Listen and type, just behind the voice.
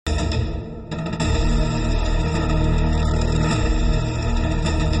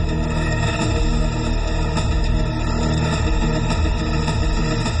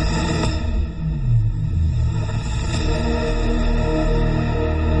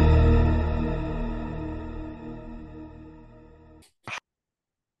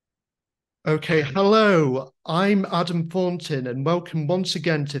Okay, hello. I'm Adam Thornton, and welcome once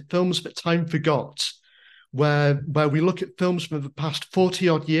again to Films That Time Forgot, where we look at films from the past 40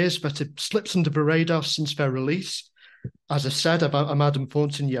 odd years that have slipped under the radar since their release. As I said, I'm Adam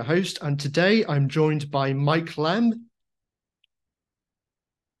Thornton, your host, and today I'm joined by Mike Lem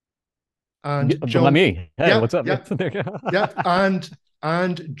and Let Joel. me. Hey, Yep, what's up? yep, yep,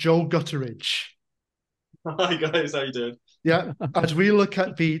 and Joel Gutteridge. Hi guys, how you doing? Yeah, as we look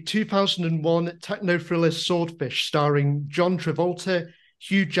at the 2001 techno thriller Swordfish, starring John Travolta,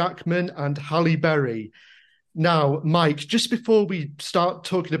 Hugh Jackman, and Halle Berry. Now, Mike, just before we start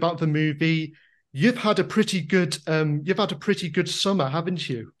talking about the movie, you've had a pretty good summer, haven't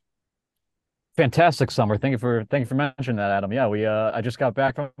you? Fantastic summer. Thank you for mentioning that, Adam. Yeah, we I just got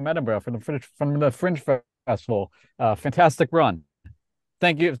back from Edinburgh from the Fringe Festival. Fantastic run.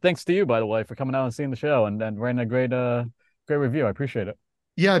 Thank you. Thanks to you, by the way, for coming out and seeing the show and writing a great review. I appreciate it.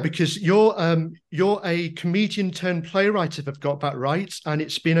 Yeah, because you're a comedian turned playwright, if I've got that right, and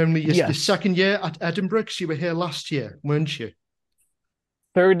it's been only your Yes. second year at Edinburgh because you were here last year, weren't you?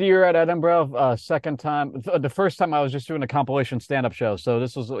 Third year at Edinburgh, second time. The first time I was just doing a compilation stand-up show. So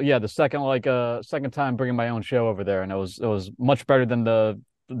this was yeah, the second time bringing my own show over there, and it was much better than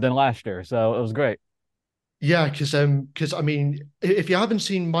last year. So it was great. Yeah, because I mean, if you haven't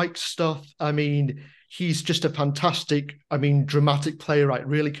seen Mike's stuff, I mean, he's just a fantastic, I mean, dramatic playwright.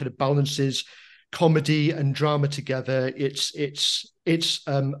 Really kind of balances comedy and drama together. It's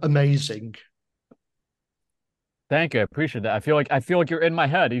amazing. Thank you. I appreciate that. I feel like you're in my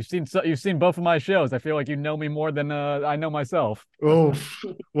head. You've seen both of my shows. I feel like you know me more than I know myself. Oh,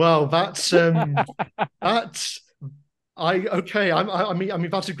 well, that's I okay. I mean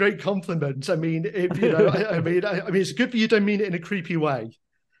that's a great compliment. I mean, if you know, I mean, it's good for you. Don't mean it in a creepy way.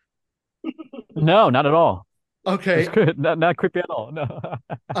 No, not at all. It's Okay, good. Not creepy at all. No.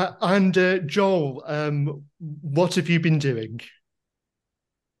 and Joel, what have you been doing?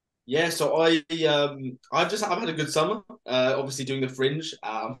 Yeah, so I've had a good summer. Obviously doing the Fringe.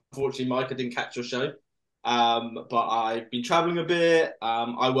 Unfortunately, Mike, I didn't catch your show. But I've been traveling a bit.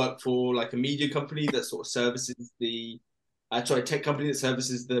 I work for like a media company that sort of services tech company that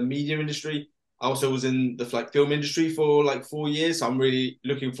services the media industry. I also was in the like film industry for like 4 years, so I'm really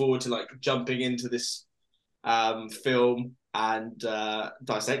looking forward to like jumping into this film and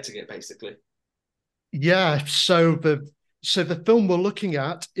dissecting it basically. Yeah, so the film we're looking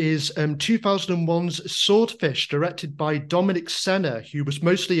at is 2001's Swordfish, directed by Dominic Senna, who was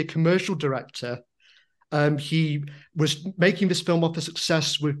mostly a commercial director. He was making this film off a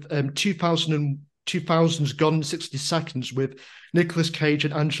success with 2000's Gone in 60 Seconds with Nicolas Cage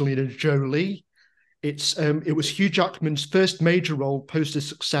and Angelina Jolie. It was Hugh Jackman's first major role post his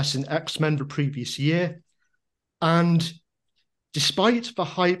success in X-Men the previous year. And despite the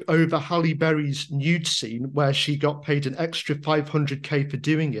hype over Halle Berry's nude scene, where she got paid an extra 500K for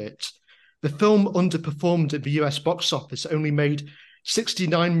doing it, the film underperformed at the US box office, only made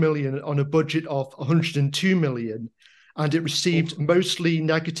 69 million on a budget of 102 million, and it received mostly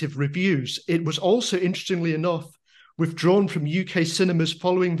negative reviews. It was also, interestingly enough, withdrawn from UK cinemas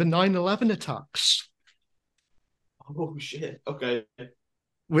following the 9/11 attacks. Oh shit. Okay.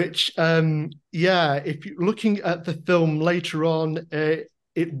 Which yeah, if you're looking at the film later on,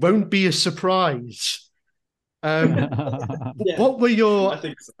 it won't be a surprise. um Yeah, what were I your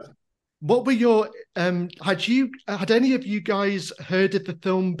think so. what were your had any of you guys heard of the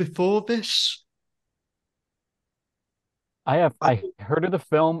film before this? I I heard of the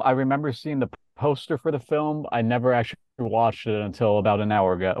film. I remember seeing the poster for the film. I never actually watched it until about an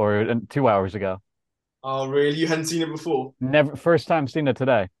hour ago or 2 hours ago. Oh, really? You hadn't seen it before? Never first time seeing it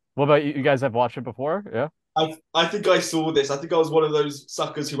today. What about you? You guys have watched it before? Yeah. I think I saw this. I think I was one of those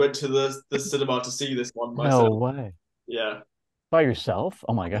suckers who went to the cinema to see this one No myself. way. Yeah. By yourself?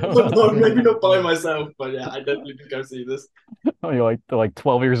 Oh my No, maybe God. not by myself, but yeah, I definitely did go see this. Oh, you're like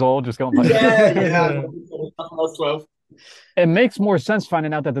 12 years old, just going by. Yeah, yeah. I was 12. It makes more sense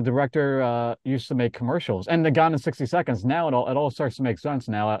finding out that the director used to make commercials and the Gone in 60 Seconds. Now it all starts to make sense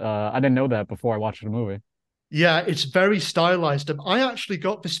now. I didn't know that before I watched the movie. Yeah, it's very stylized. I actually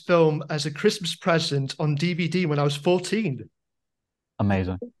got this film as a Christmas present on DVD when I was 14.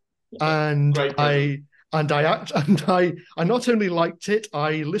 Amazing. and Great present. I and I act and I not only liked it,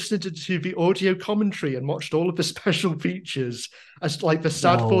 I listened to the audio commentary and watched all of the special features as like the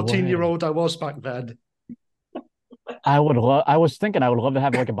sad No 14-year way. old I was back then. I was thinking I would love to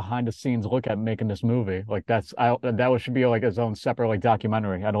have like a behind the scenes look at making this movie. Like should be like its own separate like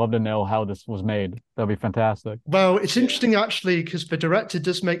documentary. I'd love to know how this was made. That'd be fantastic. Well, it's Yeah. interesting actually because the director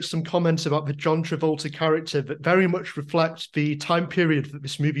does make some comments about the John Travolta character that very much reflects the time period that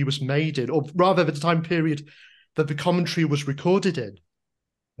this movie was made in, or rather the time period that the commentary was recorded in.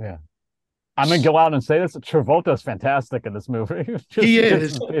 Yeah. I'm gonna go out and say this. Travolta's fantastic in this movie. He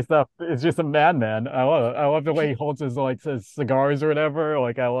Just is. based off, it's just a madman. I love the way he holds his like his cigars or whatever.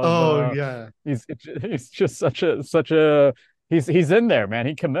 Like I love Oh yeah. he's just such a he's in there, man.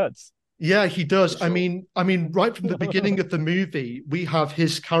 He commits. Yeah, he For does. sure. I mean, right from the beginning of the movie, we have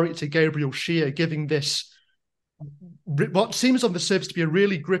his character Gabriel Shear giving this what seems on the surface to be a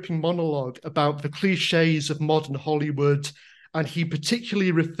really gripping monologue about the cliches of modern Hollywood, and he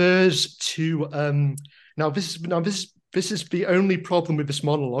particularly refers to this is the only problem with this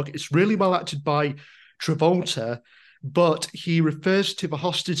monologue. It's really well acted by Travolta, but he refers to the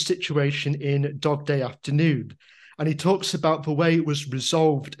hostage situation in Dog Day Afternoon. And he talks about the way it was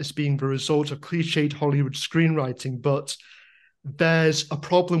resolved as being the result of cliched Hollywood screenwriting, but there's a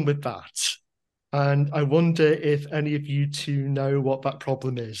problem with that. And I wonder if any of you two know what that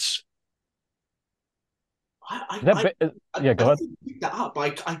problem is. Yeah, I go ahead. didn't pick that up. I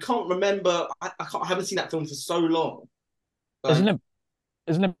can't remember. I haven't seen that film for so long. Isn't Like, it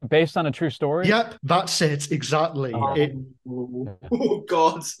isn't it based on a true story? Yep, that's it exactly. Yeah. oh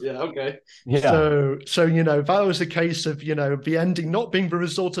God, yeah, okay. Yeah. So you know that was a case of the ending not being the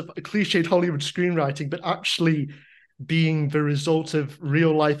result of a cliched Hollywood screenwriting, but actually being the result of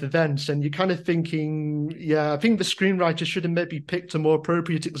real life events. And you're kind of thinking, yeah, I think the screenwriter should have maybe picked a more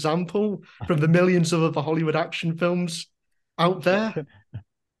appropriate example from the millions of other Hollywood action films out there.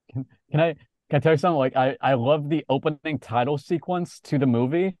 Can I can I tell you something? Like I love the opening title sequence to the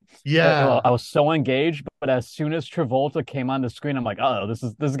movie. Yeah, I was so engaged, but as soon as Travolta came on the screen, I'm like, oh, this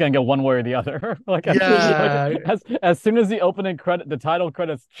is gonna go one way or the other. yeah, as soon as the opening credit, the title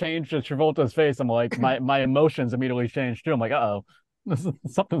credits changed to Travolta's face, I'm like, my emotions immediately changed too. I'm like, uh-oh,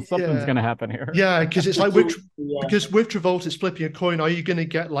 something's yeah. gonna happen here. Yeah, because it's like Yeah. because with Travolta, it's flipping a coin. Are you going to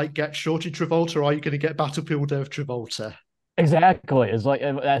get Shorty Travolta, or are you going to get Battlefield Earth Travolta? Exactly. It's like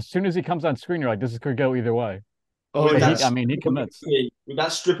as soon as he comes on screen, you're like, this could go either way. Oh With But that I yeah, mean, he strip of a commits. goatee, with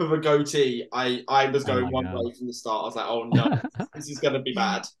that strip of a goatee, I was Oh going my one God. way from the start. I was like, oh no, this is gonna be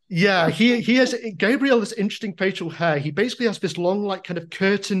bad. yeah. He has Gabriel has interesting facial hair. He basically has this long, like kind of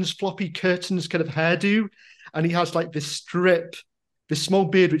floppy curtains kind of hairdo, and he has like this small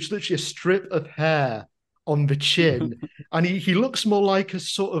beard, which is literally a strip of hair on the chin, and he looks more like a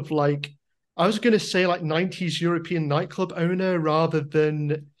sort of like I was going to say like 90s European nightclub owner rather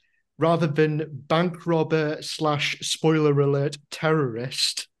than bank robber slash spoiler alert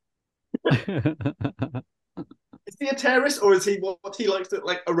terrorist. Is he a terrorist or is he what he likes to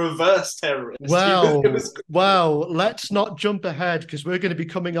like a reverse terrorist? It Well, was well, let's not jump ahead because we're going to be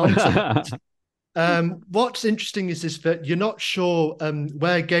coming on to that. What's interesting is that you're not sure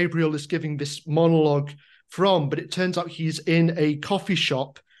where Gabriel is giving this monologue from, but it turns out he's in a coffee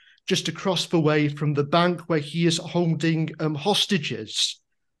shop just across the way from the bank where he is holding hostages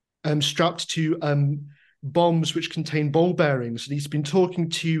strapped to bombs which contain ball bearings. And he's been talking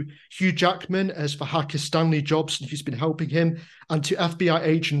to Hugh Jackman as the hacker Stanley Jobson, who's been helping him, and to FBI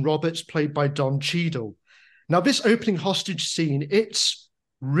agent Roberts, played by Don Cheadle. Now, this opening hostage scene, it's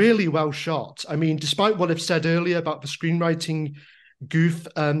really well shot. I mean, despite what I've said earlier about the screenwriting goof,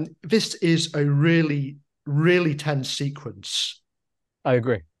 this is a really, really tense sequence. I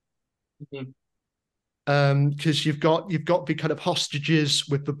agree. Because you've got the kind of hostages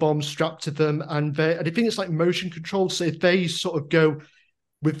with the bombs strapped to them, and I think it's like motion controlled. So if they sort of go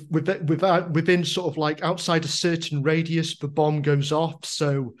within sort of like outside a certain radius, the bomb goes off.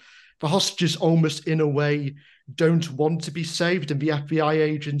 So the hostages almost in a way don't want to be saved, and the FBI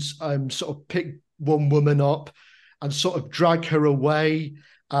agents sort of pick one woman up and sort of drag her away.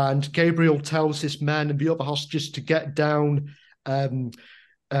 And Gabriel tells his men and the other hostages to get down.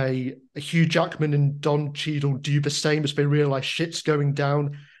 Hugh Jackman and Don Cheadle do the same as they realize shit's going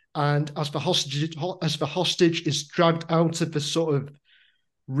down. And as the hostage is dragged out of the sort of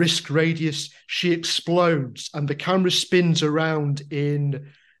risk radius, she explodes, and the camera spins around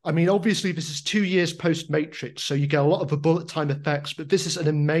in. I mean, obviously, this is 2 years post Matrix, so you get a lot of the bullet time effects, but this is an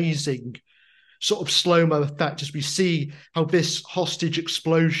amazing sort of slow-mo effect as we see how this hostage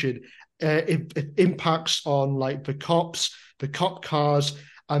explosion it impacts on like the cops, the cop cars,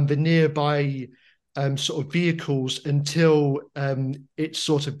 and the nearby sort of vehicles until it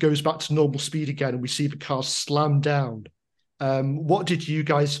sort of goes back to normal speed again, and we see the cars slam down. What did you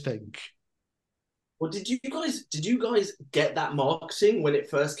guys think? Well, did you guys get that marketing when it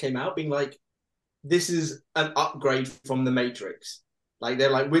first came out, being like, this is an upgrade from the Matrix? Like they're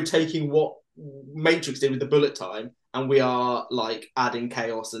like, we're taking what Matrix did with the bullet time, and we are like adding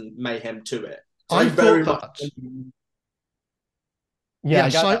chaos and mayhem to it. So I I very thought much. that. Yeah,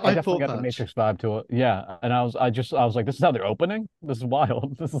 Yes, I I definitely thought got the that. Matrix vibe to it. Yeah, and I was like, this is how they're opening. This is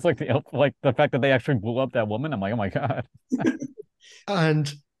wild. This is like the fact that they actually blew up that woman. I'm like, oh my God.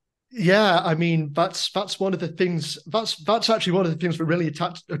 And yeah, I mean that's one of the things that's actually one of the things that really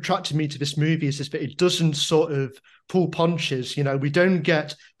attracted me to this movie is that it doesn't sort of pull punches. You know, we don't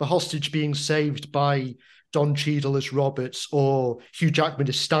get the hostage being saved by Don Cheadle as Roberts or Hugh Jackman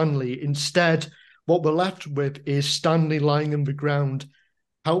as Stanley. Instead, what we're left with is Stanley lying on the ground,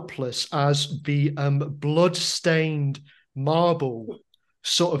 helpless as the blood-stained marble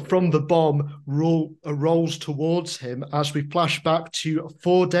sort of from the bomb rolls towards him as we flash back to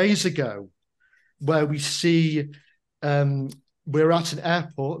 4 days ago, where we see um, we're at an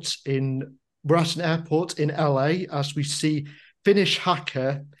airport in LA as we see Finnish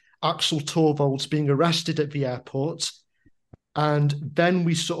hacker Axel Torvalds being arrested at the airport. And then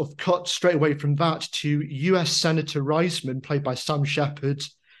we sort of cut straight away from that to US Senator Reisman, played by Sam Shepard,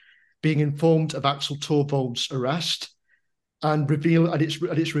 being informed of Axel Torvalds' arrest and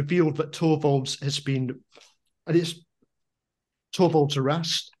it's revealed that Torvalds has been and it's Torvalds'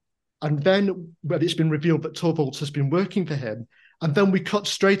 arrest, and then when it's been revealed that Torvalds has been working for him, and then we cut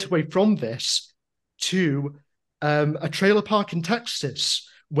straight away from this to a trailer park in Texas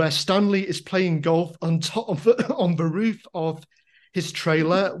where Stanley is playing golf on top of on the roof of his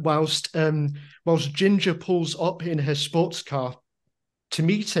trailer whilst Ginger pulls up in her sports car to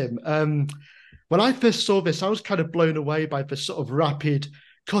meet him. When I first saw this, I was kind of blown away by the sort of rapid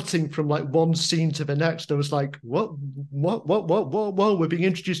cutting from like one scene to the next. I was like, what? We're being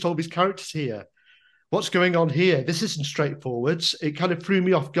introduced to all these characters here. What's going on here? This isn't straightforward. It kind of threw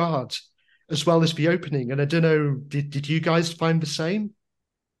me off guard as well as the opening. And I don't know, did you guys find the same?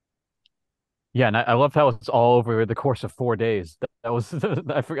 Yeah, and I love how it's all over the course of 4 days. That was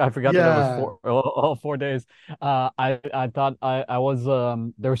I forgot that it was Yeah. all 4 days. I thought I was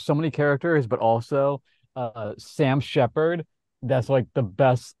there were so many characters, but also Sam Shepard. That's like the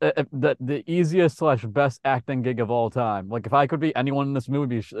best, the easiest slash best acting gig of all time. Like if I could be anyone in this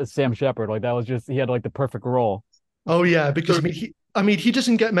movie, Sam Shepard. Like that was just he had like the perfect role. Oh yeah, because So I mean he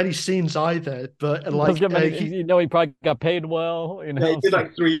doesn't get many scenes either, but He doesn't like get many. he He probably got paid well. yeah, he did So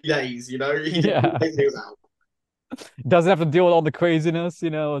like 3 days. He did yeah. 3 days. He was out. Doesn't have to deal with all the craziness,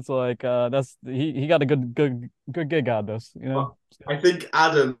 it's like that's he got a good gig on this. But I think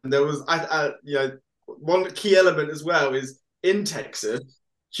Adam, there was one key element as well is in Texas,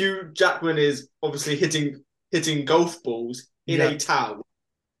 Hugh Jackman is obviously hitting golf balls in yeah. a towel.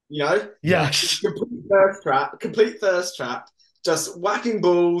 You know, Yes. complete thirst trap, just whacking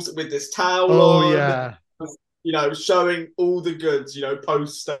balls with this towel Oh on. yeah. Showing all the goods.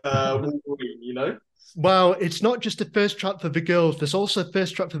 Post Wolverine. Well, it's not just a first trap for the girls. There's also a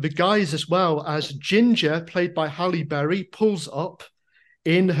first trap for the guys as well, as Ginger, played by Halle Berry, pulls up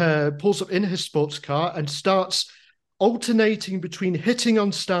in her sports car and starts alternating between hitting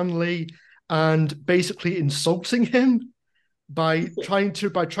on Stanley and basically insulting him by trying to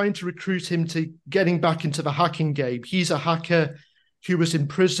recruit him to getting back into the hacking game. He's a hacker who was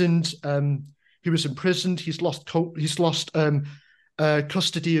imprisoned. He's lost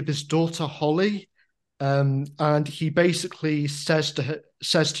custody of his daughter Holly. And he basically says to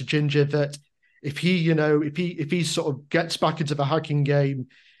Ginger that if he sort of gets back into the hacking game,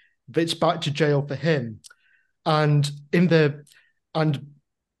 it's back to jail for him. And in the and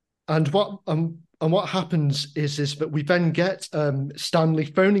and what happens is that we then get Stanley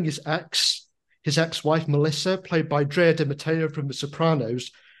phoning his ex-wife Melissa, played by Drea De Matteo from The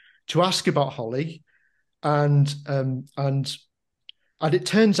Sopranos, to ask about Holly, and it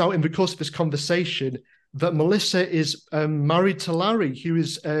turns out in the course of this conversation that Melissa is married to Larry,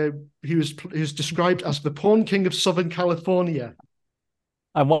 who's described as the porn king of Southern California.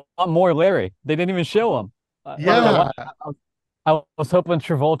 I want more Larry. They didn't even show him. Yeah, I was hoping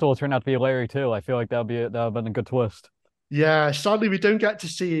Travolta will turn out to be Larry too. I feel like that would have been a good twist. yeah. Sadly, we don't get to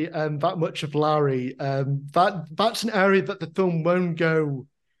see that much of Larry. That's an area that the film won't go.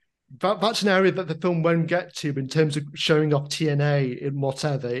 That's an area that the film won't get to in terms of showing off TNA in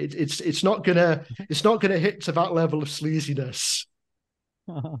whatever. It's not gonna hit to that level of sleaziness.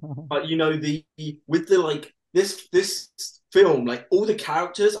 But the with the like this film, like all the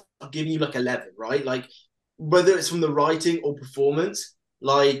characters are giving you like 11, right? Like whether it's from the writing or performance,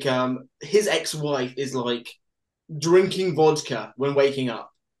 like his ex-wife is like drinking vodka when waking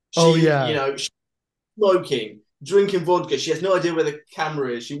up. Oh She, yeah, smoking, drinking vodka. She has no idea where the camera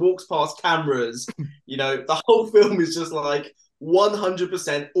is. She walks past cameras. The whole film is just like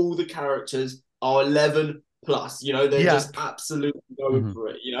 100%. All the characters are 11 plus. They're Yeah. just absolutely going for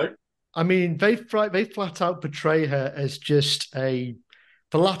it. I mean, they flat out portray her as just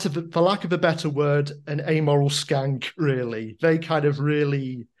for lack of a better word, an amoral skank. Really, they kind of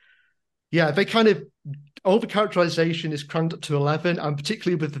all the characterization is cranked up to 11, and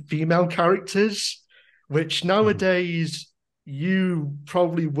particularly with the female characters, which nowadays you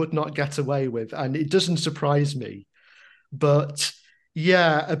probably would not get away with, and it doesn't surprise me. But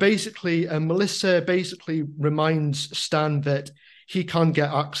yeah, Melissa basically reminds Stan that he can't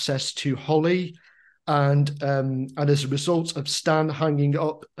get access to Holly, and as a result of Stan hanging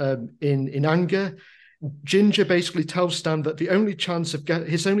up in anger, Ginger basically tells Stan that his only chance of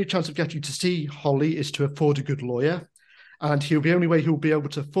getting to see Holly is to afford a good lawyer, and the only way he'll be able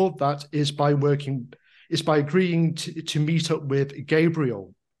to afford that is by agreeing to meet up with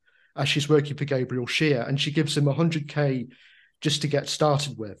Gabriel, as she's working for Gabriel Shear, and she gives him 100K just to get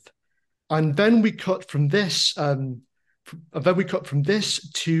started with. And then we cut from this.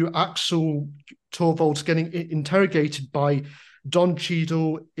 To Axel Torvalds getting interrogated by Don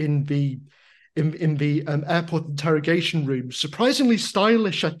Cheadle in the airport interrogation room. Surprisingly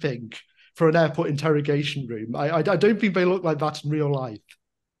stylish, I think, for an airport interrogation room. I don't think they look like that in real life.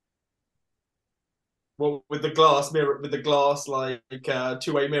 Well, with the glass mirror, like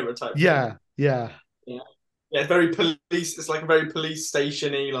two-way mirror type. Yeah. Yeah. It's very police. It's like a very police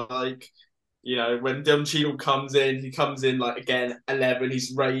station-y, like. When Don Cheadle comes in, he comes in like again 11.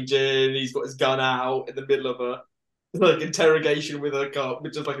 He's raging. He's got his gun out in the middle of a interrogation with a cop,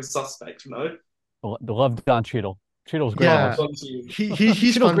 which is like a suspect. Love Don Cheadle. Cheadle's great. Yeah, he's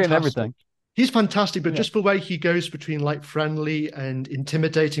Cheadle's great in fantastic. everything. He's fantastic, but just the way he goes between like friendly and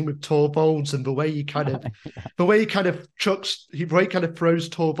intimidating with Torvalds, and the way he kind of throws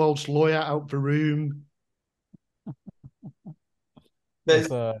Torvalds' lawyer out the room.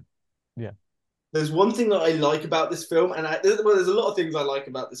 There's one thing that I like about this film, and there's a lot of things I like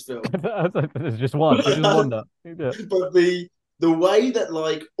about this film. There's just one. There's just one though. Yeah. But the way that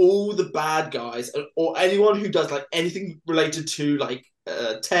like all the bad guys or anyone who does like anything related to like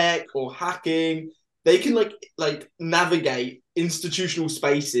tech or hacking, they can like navigate institutional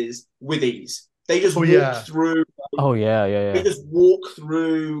spaces with ease. They just walk through. They just walk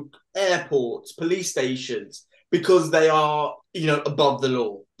through airports, police stations, because they are above the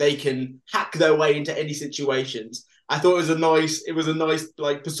law. They can hack their way into any situations. I thought it was a nice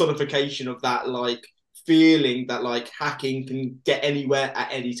like personification of that like feeling that like hacking can get anywhere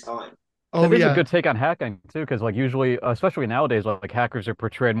at any time. That is a good take on hacking too, because like usually, especially nowadays, like hackers are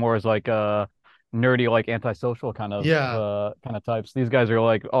portrayed more as like nerdy, like antisocial kind of types. These guys are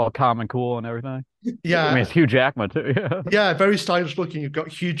like all calm and cool and everything. Yeah, I mean it's Hugh Jackman too. Yeah, very stylish looking. You've got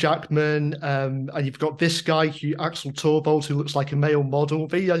Hugh Jackman, and you've got this guy, Axel Torvalds, who looks like a male model.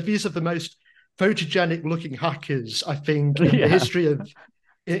 These are the most photogenic looking hackers, I think, in the history of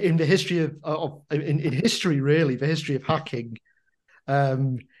hacking.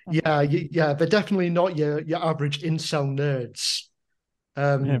 They're definitely not your average incel nerds.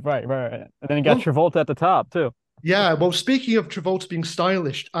 Right. And then you got Travolta at the top too. Yeah, well, speaking of Travolta being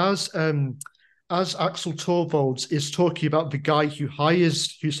stylish, as Axel Torvalds is talking about the guy who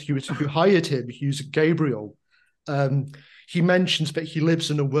hired him, who's Gabriel, he mentions that he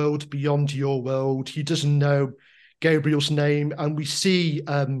lives in a world beyond your world. He doesn't know Gabriel's name, and we see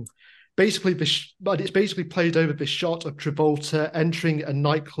it's basically played over this shot of Travolta entering a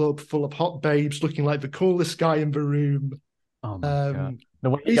nightclub full of hot babes, looking like the coolest guy in the room. Oh my God. The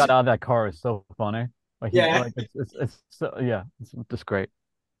way he got out of that car is so funny. Like, it's just great.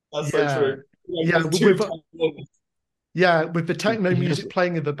 That's so true. With the techno music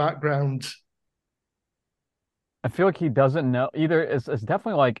playing in the background. I feel like he doesn't know either. It's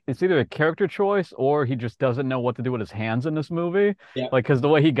definitely like it's either a character choice or he just doesn't know what to do with his hands in this movie. Yeah. Like, because the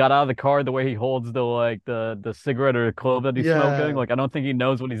way he got out of the car, the way he holds the cigarette or the clove that he's smoking, like I don't think he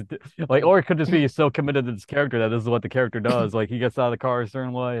knows what he's like, or it could just be he's so committed to this character that this is what the character does. Like he gets out of the car a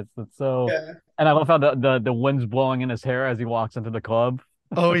certain way. It's so. Yeah. And I love how the wind's blowing in his hair as he walks into the club.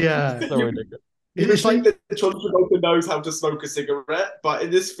 Oh yeah, so ridiculous. It's like that John Travolta knows how to smoke a cigarette, but in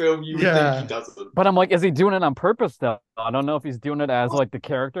this film, you would think he doesn't. But I'm like, is he doing it on purpose, though? I don't know if he's doing it as like the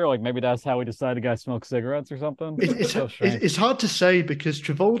character. Like maybe that's how he decided the guy smokes cigarettes or something. It's hard to say because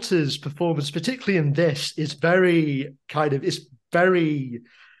Travolta's performance, particularly in this, is very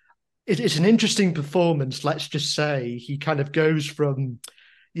it's an interesting performance. Let's just say he kind of goes from.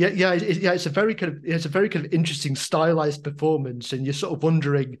 It's a very kind of interesting stylized performance, and you're sort of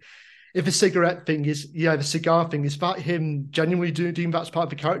wondering, if the cigarette thing is, yeah, the cigar thing, is that him genuinely doing that as part of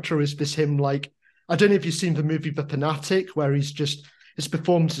the character, or is this him like, I don't know if you've seen the movie The Fanatic, where he's just, his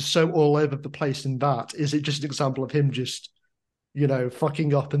performance is so all over the place in that. Is it just an example of him just,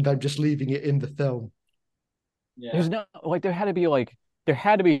 fucking up and then just leaving it in the film? Yeah. There's no like there had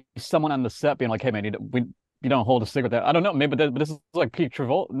to be someone on the set being like, hey man, you don't hold a cigarette there. I don't know, maybe but this is like Pete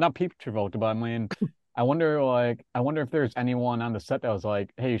Travolta, not Pete Travolta, but I mean I wonder if there's anyone on the set that was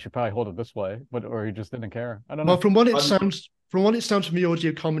like, hey, you should probably hold it this way, but or he just didn't care. I don't know. Well, from what it sounds from the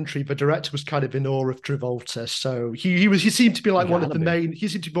audio commentary, the director was kind of in awe of Travolta. So he seemed to be like he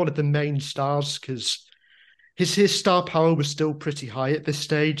seemed to be one of the main stars because his star power was still pretty high at this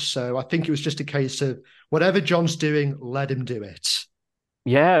stage. So I think it was just a case of whatever John's doing, let him do it.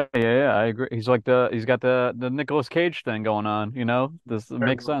 Yeah, I agree. He's got the Nicolas Cage thing going on, This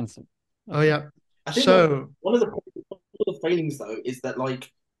makes sense. Oh yeah. I think one of the failings though is that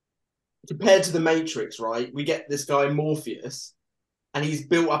like compared to the Matrix, right? We get this guy Morpheus, and he's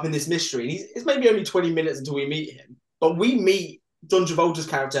built up in this mystery. And it's maybe only 20 minutes until we meet him, but we meet John Travolta's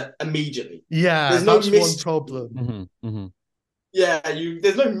character immediately. Yeah, that's one problem. Yeah,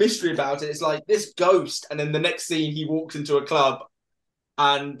 there's no mystery about it. It's like this ghost, and then the next scene he walks into a club,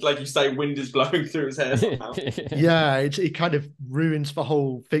 and like you say, wind is blowing through his hair somehow. Yeah, it kind of ruins the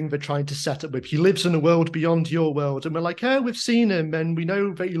whole thing they're trying to set up with. He lives in a world beyond your world, and we're like, oh, we've seen him, and we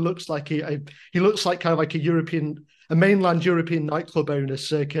know that he looks like he looks like kind of like a mainland European nightclub owner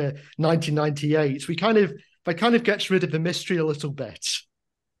circa 1998. That kind of gets rid of the mystery a little bit.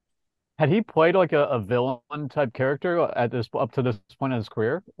 Had he played like a villain type character up to this point in his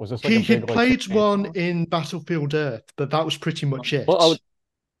career? Was this like he played one in Battlefield Earth, but that was pretty much it. Well,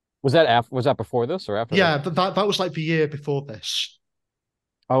 was that before this or after? Yeah, but that was like the year before this.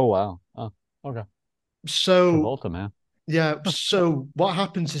 Oh wow. Oh, okay. So Travolta, man. Yeah. So what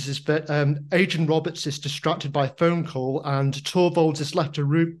happens is that Agent Roberts is distracted by a phone call, and Torvalds is left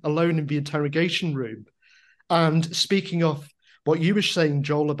alone in the interrogation room. And speaking of what you were saying,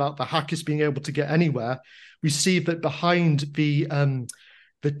 Joel, about the hackers being able to get anywhere, we see that behind the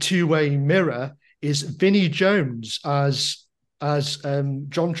two-way mirror is Vinnie Jones as John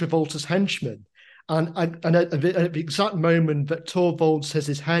Travolta's henchman. And at the exact moment that Torvalds has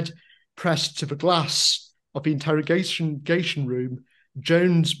his head pressed to the glass of the interrogation room,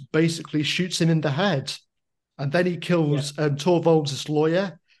 Jones basically shoots him in the head. And then he kills Torvalds'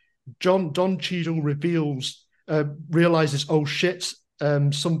 lawyer. Don Cheadle realizes, oh shit,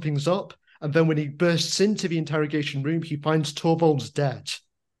 something's up. And then when he bursts into the interrogation room, he finds Torvalds dead.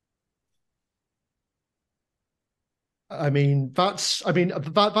 That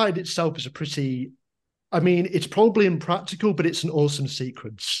in itself is it's probably impractical, but it's an awesome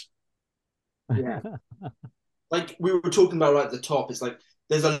sequence. Yeah. Like we were talking about right at the top, it's like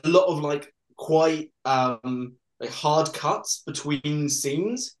there's a lot of like quite like hard cuts between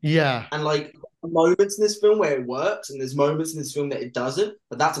scenes. Yeah. And like moments in this film where it works, and there's moments in this film that it doesn't.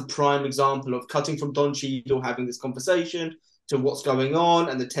 But that's a prime example of cutting from Don Cheadle having this conversation to what's going on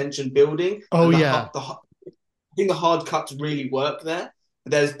and the tension building. Oh, yeah. I think the hard cuts really work there.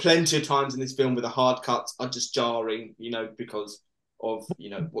 But there's plenty of times in this film where the hard cuts are just jarring, because of,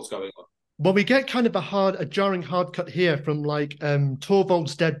 what's going on. Well, we get kind of a jarring hard cut here from like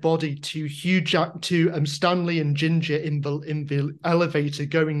Torvald's dead body to Stanley and Ginger in the elevator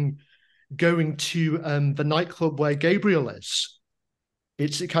going to the nightclub where Gabriel is.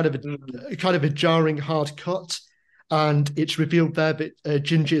 It's kind of a jarring hard cut, and it's revealed there that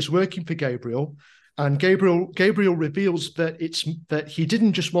Ginger is working for Gabriel, and Gabriel reveals that he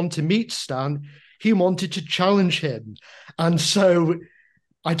didn't just want to meet Stan, he wanted to challenge him, and so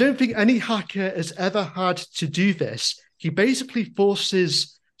I don't think any hacker has ever had to do this. He basically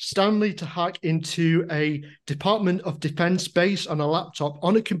forces Stanley to hack into a Department of Defense base on a laptop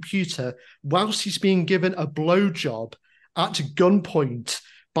on a computer whilst he's being given a blowjob at gunpoint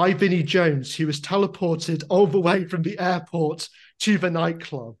by Vinnie Jones, who was teleported all the way from the airport to the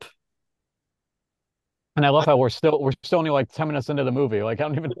nightclub. And I love how we're still only like 10 minutes into the movie. Like I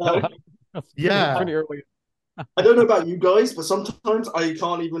don't even know. Yeah. Pretty early. I don't know about you guys, but sometimes I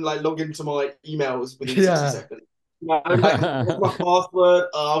can't even like log into my emails within 60 seconds. I'm like, what's my password?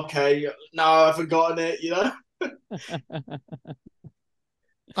 Oh, okay, no, I've forgotten it.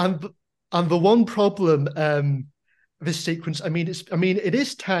 And the one problem, this sequence, it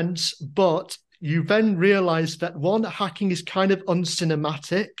is tense, but you then realize that one, hacking is kind of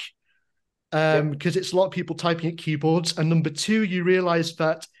uncinematic, because it's a lot of people typing at keyboards, and number two, you realize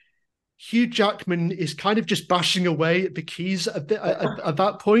that Hugh Jackman is kind of just bashing away at the keys at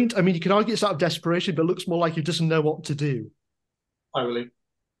that point. I mean, you can argue it's out of desperation, but it looks more like he doesn't know what to do. Totally.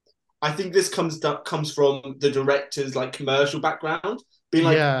 I think this comes from the director's like commercial background, being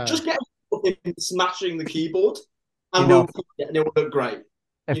like, Yeah. just get him smashing the keyboard, You and know, and it will look great.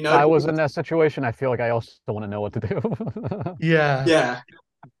 if You know? I was in that situation, I feel like I also want to know what to do. Yeah. Yeah,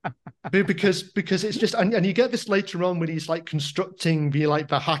 Because it's just and you get this later on when he's like constructing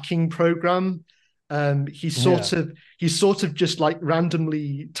the hacking program. Yeah. He's sort of just like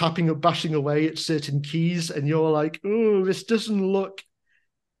randomly bashing away at certain keys, and you're like, oh, this doesn't look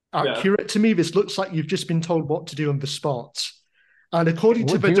yeah. accurate to me. This looks like you've just been told what to do on the spot. And according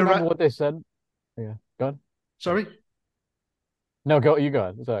to the Do you remember direct, what they said? Yeah. Go ahead. sorry. No, go. You go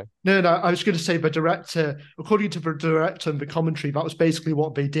ahead. Sorry. No, I was going to say the director, according to the director and the commentary, that was basically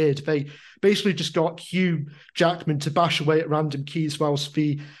what they did. They basically just got Hugh Jackman to bash away at random keys whilst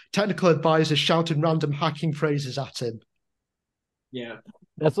the technical advisor shouted random hacking phrases at him. Yeah.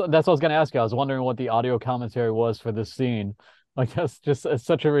 That's what I was gonna ask you. I was wondering what the audio commentary was for this scene. Like that's just it's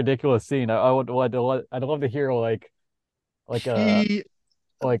such a ridiculous scene. I'd love to hear like a He,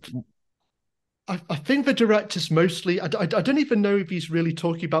 like I think the director's mostly, I don't even know if he's really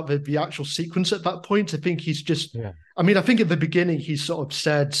talking about the actual sequence at that point. I think he's just, yeah. I mean, I think at the beginning he sort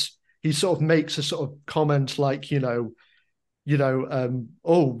of makes a sort of comment like,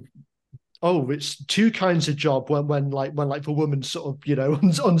 oh, it's two kinds of job when the woman's sort of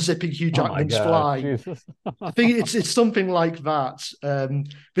unzipping Hugh Oh my Jackman's God, fly. Jesus. I think it's something like that.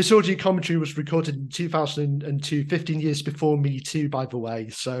 This audio commentary was recorded in 2002, 15 years before Me Too, by the way.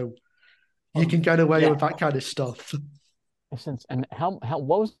 So you can get away Yeah. with that kind of stuff. And how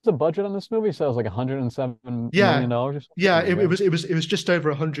what was the budget on this movie? So it was like $107 Yeah, million dollars. yeah. Oh my God. It was just over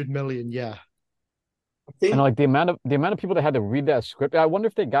 100 million. Yeah. I And think like the amount of people that had to read that script. I wonder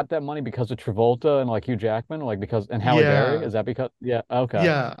if they got that money because of Travolta and like Hugh Jackman, like because and Halle Berry. Yeah. Is that because? Yeah, okay.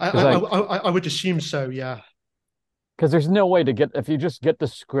 Yeah. Because like I would assume so. Yeah. because there's no way to get if you just get the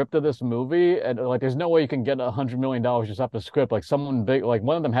script of this movie and like there's no way you can get $100 million just off the script. Like someone big, like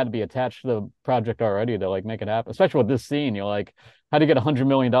one of them had to be attached to the project already to like make it happen. Especially with this scene, you're like, how do you get $100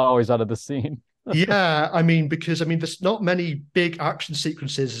 million out of this scene? Yeah, because there's not many big action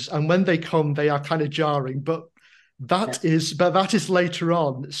sequences, and when they come, they are kind of jarring. But yeah. that is later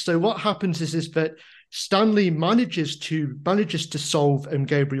on. So what happens is that Stanley manages to solve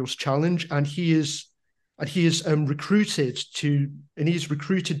Gabriel's challenge, and he is recruited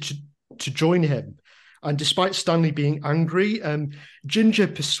to join him. And despite Stanley being angry, Ginger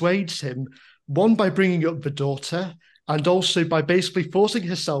persuades him, one by bringing up the daughter, and also by basically forcing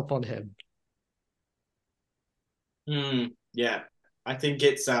herself on him. Yeah, I think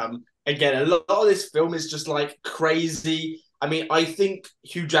it's again a lot of this film is just like crazy. I mean, I think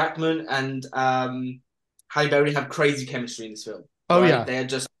Hugh Jackman and Halle Berry have crazy chemistry in this film. Oh Right? yeah,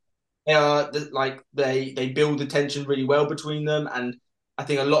 They are like they build the tension really well between them, and I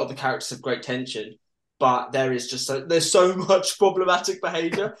think a lot of the characters have great tension. But there's so much problematic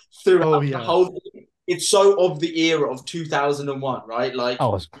behavior oh throughout the yeah. whole thing. It's so of the era of 2001, right? Like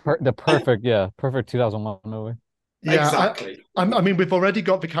Oh, it's perfect 2001 movie. Yeah, exactly. I mean, we've already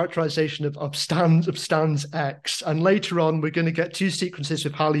got the characterization of Stan's ex, and later on, we're going to get two sequences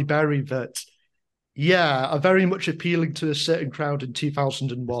with Halle Berry that, yeah, are very much appealing to a certain crowd in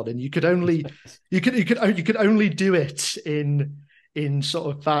 2001, and you could only do it in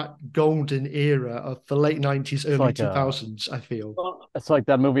sort of that golden era of the late 90s, It's early like 2000s. I feel, it's like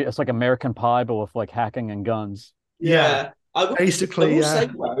that movie. It's like American Pie, but with like hacking and guns. yeah, Yeah, I basically, will yeah,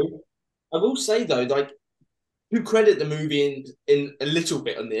 say though, like who credit the movie in a little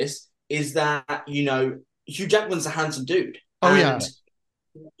bit on this is that Hugh Jackman's a handsome dude, oh yeah,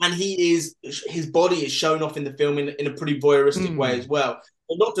 and his body is shown off in the film in a pretty voyeuristic way as well.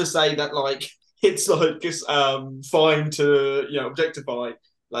 But not to say that like it's like just fine to objectify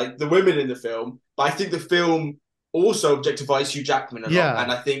like the women in the film, but I think the film also objectifies Hugh Jackman a lot, yeah.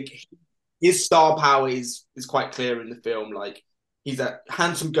 and I think his star power is quite clear in the film. Like he's a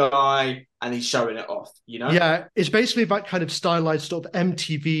handsome guy and he's showing it off, Yeah, it's basically that kind of stylized sort of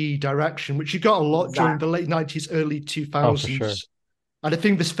MTV direction, which you got a lot during the Exactly. late 90s, early Oh, for sure. 2000s. And I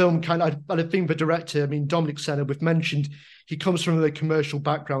think this film and I think the director, I mean, Dominic Senna, we've mentioned he comes from a commercial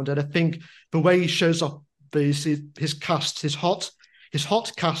background. And I think the way he shows off his cast, his hot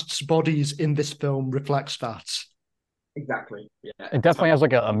cast's bodies in this film reflects that. Exactly. Yeah. It definitely has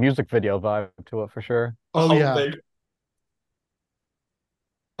like a music video vibe to it for sure. The Oh, whole yeah. thing.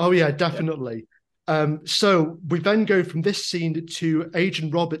 Oh, yeah, Yeah. definitely. So we then go from this scene to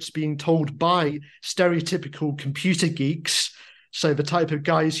Agent Roberts being told by stereotypical computer geeks, so the type of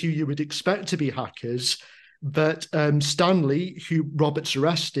guys who you would expect to be hackers, that Stanley, who Roberts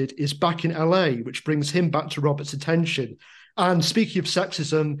arrested, is back in LA, which brings him back to Roberts' attention. And speaking of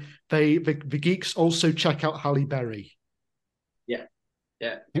sexism, the geeks also check out Halle Berry. Yeah,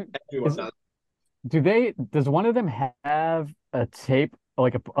 yeah, Do, everyone is does. does one of them have a tape,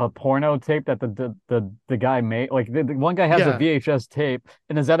 like a porno tape that the guy made? Like the one guy has a Yeah, VHS tape,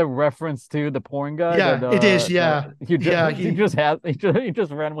 and is that a reference to the porn guy yeah, it is. that Yeah, yeah, he just has he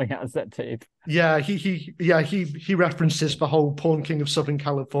just randomly has that tape? he references the whole Porn King of Southern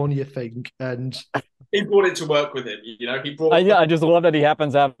California thing, and He brought it to work with him. He brought. I just love that he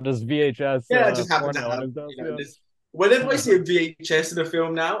happens to have this VHS Yeah, I just happen to porno on have, his desk. Yeah. this. Whenever I see a VHS in a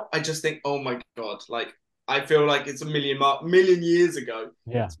film now, I just think, oh my God, like I feel like it's a million years ago.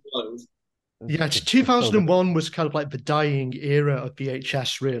 Yeah. yeah, It's so good. 2001 was kind of like the dying era of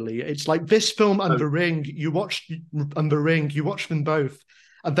VHS, really. It's like this film and Oh, The Ring, you watch them both.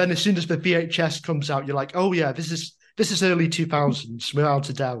 And then as soon as the VHS comes out, you're like, oh yeah, this is early 2000s, without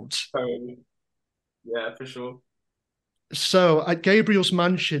a doubt. oh, yeah, for sure. So at Gabriel's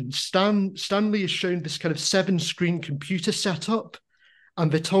mansion, Stanley is shown this kind of 7-screen computer setup,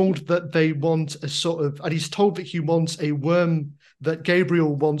 and they're told that they want a sort of, and he's told that that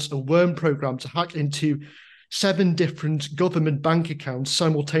Gabriel wants a worm program to hack into 7 different government bank accounts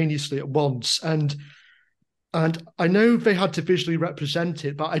simultaneously at once. And I know they had to visually represent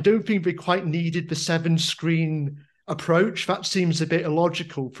it, but I don't think they quite needed the 7-screen approach. That seems a bit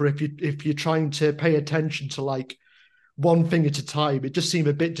illogical for if you're trying to pay attention to like one thing at a time. It just seemed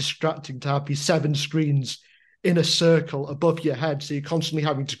a bit distracting to have these 7 screens in a circle above your head, so you're constantly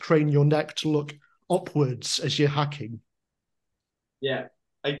having to crane your neck to look upwards as you're hacking. Yeah.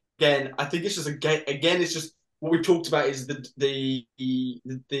 Again, I think it's just again, it's just what we talked about is the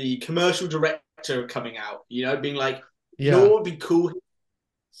commercial director coming out, being like, you know Yeah. what would be cool?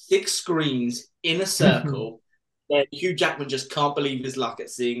 6 screens in a circle. Then Hugh Jackman just can't believe his luck at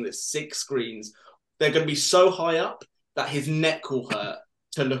seeing the 6 screens. They're going to be so high up that his neck will hurt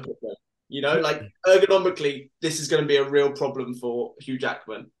to look at them. Like ergonomically, this is going to be a real problem for Hugh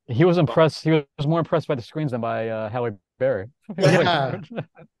Jackman. He was impressed. He was more impressed by the screens than by Halle Berry. He was like, Yeah.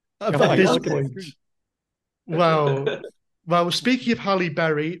 oh At my this God, look at these point. screens. Well, speaking of Halle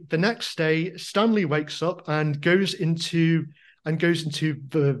Berry, the next day Stanley wakes up and goes into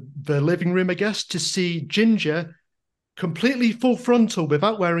the living room, I guess, to see Ginger completely full frontal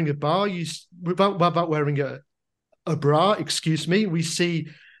without wearing a without wearing a bra, excuse me. We see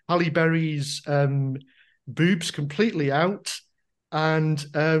Halle Berry's boobs completely out. And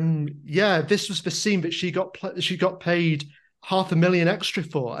yeah, this was the scene that she got paid $500,000 extra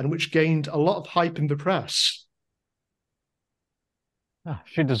for, and which gained a lot of hype in the press. Ah,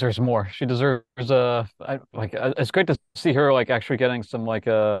 she deserves more. She deserves it's great to see her like actually getting some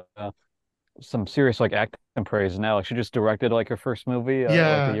some serious like acting praise now. Like she just directed like her first movie like a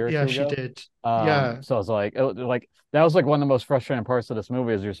Yeah, year or yeah, two she ago. did. Yeah, So I was like that was like one of the most frustrating parts of this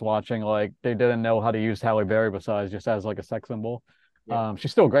movie is just watching like they didn't know how to use Halle Berry besides just as like a sex symbol. Yeah.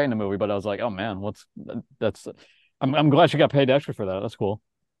 She's still great in the movie, but I was like, oh man, that's I'm glad she got paid extra for that. That's cool.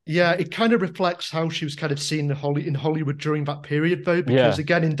 yeah. It kind of reflects how she was kind of seen in Hollywood during that period, though, because Yeah.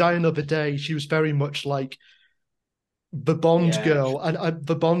 again, in Die Another Day, she was very much like the Bond Yeah. girl, and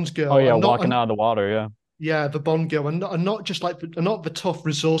the Bond Oh girl, yeah, and not walking and out of the water. Yeah. yeah, the Bond girl, and not just like not the tough,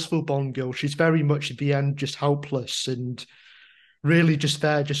 resourceful Bond girl. She's very much at the end just helpless and really just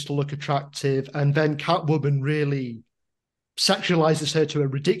there just to look attractive. And then Catwoman really sexualizes her to a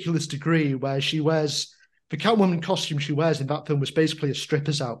ridiculous degree, where she wears the Catwoman costume she wears in that film was basically a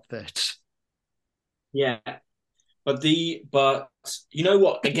stripper's outfit. Yeah. But you know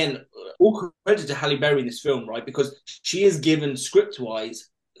what? Again, all credit to Halle Berry in this film, right? Because she is given script wise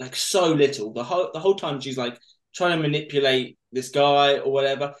like so little. The whole time she's like trying to manipulate this guy or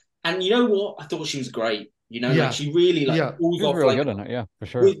whatever. And you know what? I thought she was great. Like Yeah, she really like yeah, pulls She was off really like good in it. Yeah, for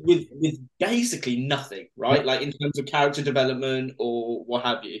sure. with basically nothing, right? Yep, Like in terms of character development or what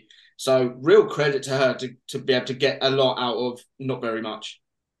have you. So real credit to her to be able to get a lot out of not very much.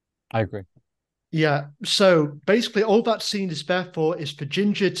 I agree. yeah. So basically, all that scene is there for is for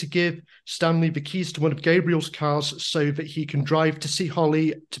Ginger to give Stanley the keys to one of Gabriel's cars so that he can drive to see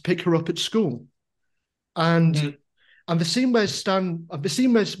Holly to pick her up at school. And Mm. the scene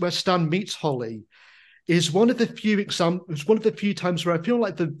where Stan meets Holly is one of the few times where I feel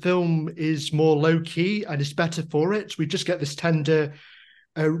like the film is more low key and is better for it. We just get this tender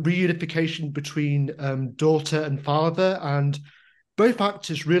reunification between daughter and father, and both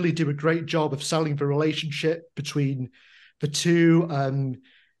actors really do a great job of selling the relationship between the two.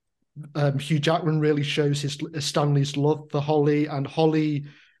 Hugh Jackman really shows his Stanley's love for Holly, and Holly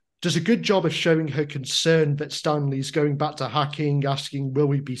does a good job of showing her concern that Stanley's going back to hacking, asking, "Will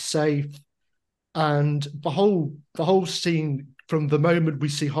we be safe?" And the whole scene from the moment we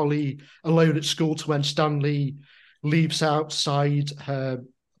see Holly alone at school to when Stanley leaves outside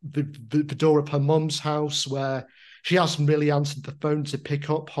the door of her mum's house where she hasn't really answered the phone to pick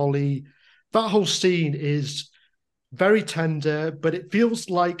up Holly. That whole scene is very tender, but it feels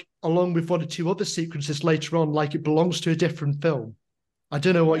like, along with one or two other sequences later on, like it belongs to a different film. I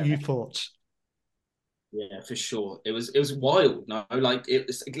don't know what Yeah. you thought. Yeah, for sure. It was wild. No, like it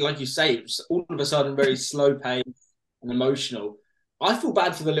was like you say, it was all of a sudden very slow paced and emotional. I feel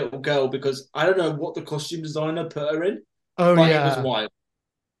bad for the little girl because I don't know what the costume designer put her in, Oh but it was yeah, wild.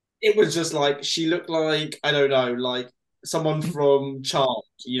 It was just like she looked like I don't know, like someone from Charmed,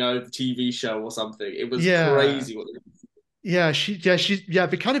 the TV show or something. It was yeah, crazy. yeah.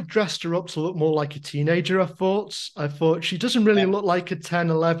 They kind of dressed her up to look more like a teenager. I thought she doesn't really Yeah, look like a 10,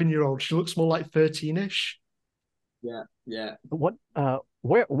 11-year-old. She looks more like 13ish. yeah, yeah. What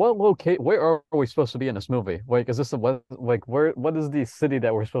where are we supposed to be in this movie? Like, is this what is the city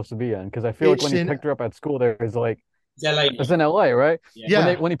that we're supposed to be in? Because I feel like when It's he in picked her up at school, there's like It's LA it's now. in LA, right? Yeah,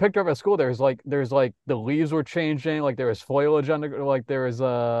 yeah, When he picked her up at school, there's like the leaves were changing, like there was foliage on like there was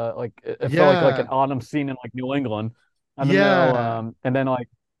like it felt like an yeah, autumn scene in like New England. I don't know, yeah. and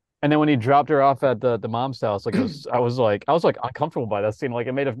then when he dropped her off at the mom's house, like I was like uncomfortable by that scene. Like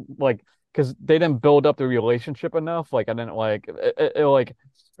it made it like because they didn't build up the relationship enough. Like I didn't like like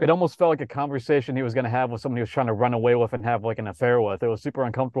it almost felt like a conversation he was gonna have with someone he was trying to run away with and have like an affair with. It was super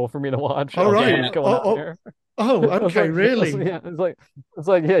uncomfortable for me to watch. I All was like, right. what is going on Oh, here? oh, I was okay, like, really? yeah, it's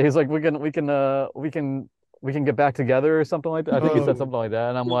like yeah, he's like we can get back together or something like that. I think he said Oh, something like that,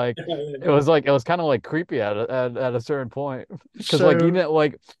 and I'm like, yeah. it was kind of like creepy at a certain point because like you so didn't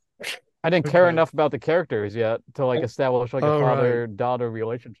like I didn't care okay. enough about the characters yet to like establish like a All right. father-daughter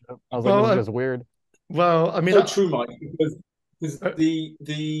relationship. I was like, Well, this is just weird. I mean, So true, Mike, because uh,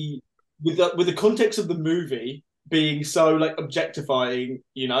 the with the context of the movie being so like objectifying,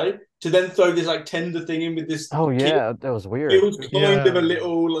 to then throw this like tender thing in with this Oh kid yeah, that was weird. feels kind of yeah,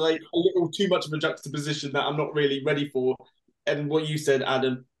 a little too much of a juxtaposition that I'm not really ready for. And what you said,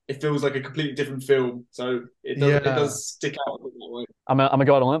 Adam, it feels like a completely different film, so it does it yeah. does stick out in that way. I'm gonna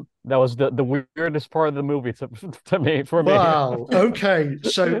go out on a limb. That was the weirdest part of the movie to to me for me. Wow. Okay.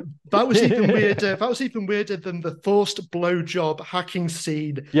 So that was even weirder. That was even weirder than the forced blowjob hacking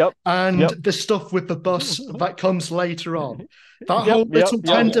scene Yep, and yep, the stuff with the bus that comes later on. That yep, whole yep, little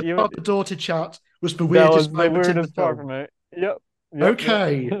yep. tender You father-daughter chat was the That weirdest was the moment in the weirdest part for film. me. Yep, yep, yep.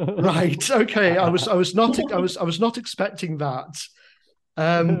 Okay. Right. Okay. I was not expecting that.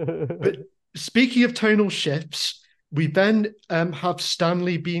 But speaking of tonal shifts, we then have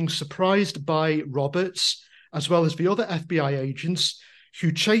Stanley being surprised by Roberts, as well as the other FBI agents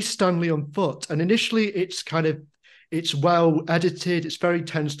who chase Stanley on foot. And initially, it's well edited. It's very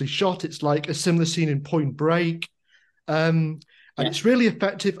tensely shot. It's like a similar scene in Point Break. And Yeah, it's really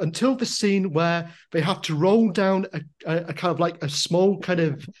effective until the scene where they have to roll down a kind of like a small kind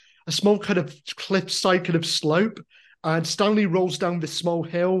of cliffside kind of slope, and Stanley rolls down this small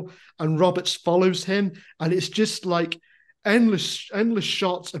hill, and Roberts follows him, and it's just like endless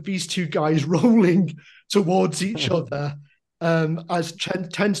shots of these two guys rolling towards each other, as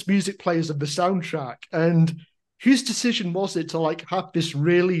tense music plays of the soundtrack. And whose decision was it to like have this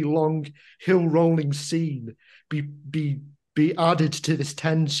really long hill rolling scene be added to this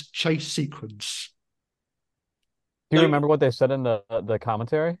tense chase sequence? Do you so remember what they said in the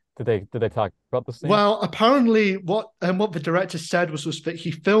commentary? Did they talk about the scene? Well, apparently, what the director said was that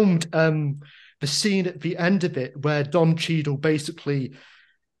he filmed the scene at the end of it where Don Cheadle basically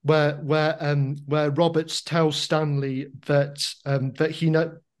where Roberts tells Stanley that he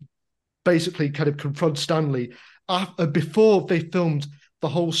basically kind of confronts Stanley before they filmed the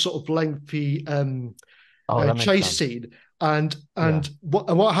whole sort of lengthy Oh, that makes chase sense. scene. And Yeah. and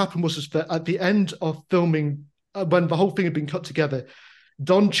what happened was that at the end of filming, when the whole thing had been cut together,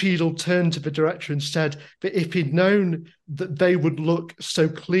 Don Cheadle turned to the director and said that if he'd known that they would look so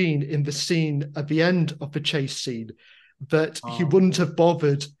clean in the scene at the end of the chase scene, that he um, wouldn't have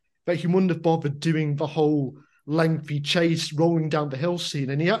bothered, doing the whole lengthy chase rolling down the hill scene.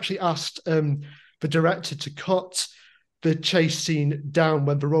 And he actually asked the director to cut the chase scene down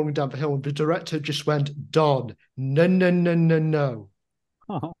when they're rolling down the hill, and the director just went, Don, no, no, no, no, no.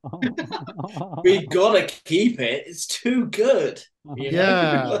 we gotta keep it. It's too good, you know.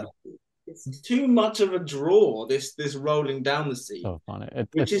 Yeah, It's too much of a draw. This rolling down the sea, So funny. It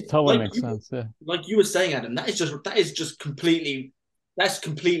which it is totally makes sense. Yeah. like you were saying, Adam. That is just completely that's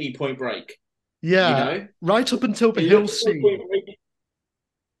completely Point Break. You yeah, know, right up until the you look hill at scene. Point Break,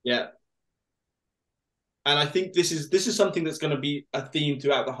 yeah. And I think this is something that's going to be a theme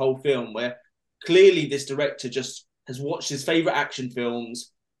throughout the whole film, where clearly this director just has watched his favorite action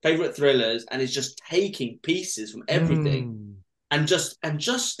films, favorite thrillers, and is just taking pieces from everything and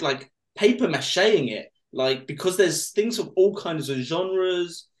just like paper macheing it, like because there's things of all kinds of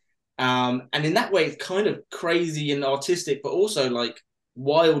genres, and in that way it's kind of crazy and artistic, but also like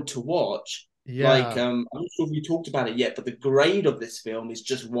wild to watch. Like Yeah. I'm not sure if we talked about it yet, but the grade of this film is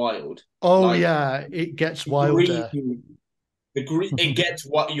just wild. Oh Like yeah, it gets the green, wilder. the green, it gets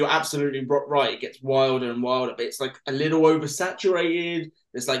what you're absolutely right. It gets wilder and wilder, but it's like a little oversaturated.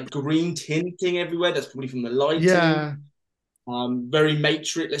 There's like green tinting everywhere. That's probably from the lighting. Yeah. Very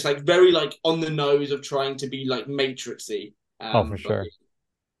matrix. It's like very like on the nose of trying to be like matrixy. Oh, for But sure.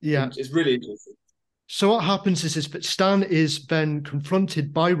 Yeah. it's really interesting. So what happens is that Stan is then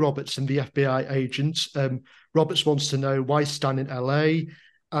confronted by Roberts and the FBI agents. Roberts wants to know why Stan in LA,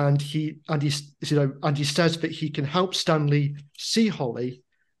 and he says that he can help Stanley see Holly.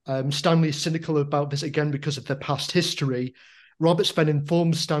 Stanley is cynical about this again because of their past history. Roberts then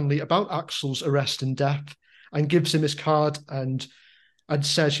informs Stanley about Axel's arrest and death, and gives him his card and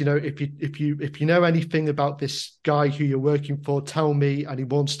says, if you know anything about this guy who you're working for, tell me. And he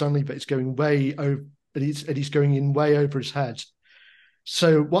warns Stanley that it's going way over, he's going in way over his head.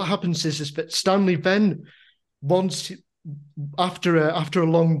 So what happens is that Stanley then wants, after a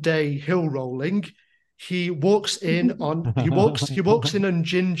long day hill rolling, he walks in on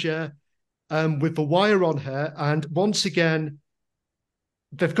Ginger, with a wire on her, and once again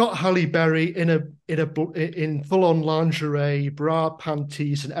they've got Halle Berry in full on lingerie, bra,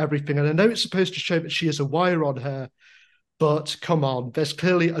 panties, and everything. And I know it's supposed to show that she has a wire on her, but come on, there's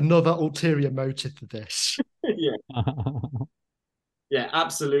clearly another ulterior motive for this. Yeah, yeah,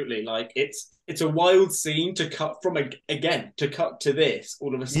 absolutely. Like it's a wild scene to cut from again to cut to this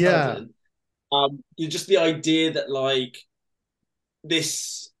all of a Yeah, sudden. Just the idea that like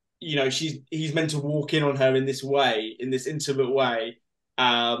this, he's meant to walk in on her in this way, in this intimate way.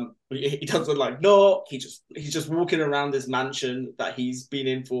 He doesn't like no, he's just walking around this mansion that he's been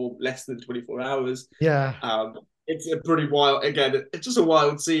in for less than 24 hours. yeah. It's a pretty wild, again, it's just a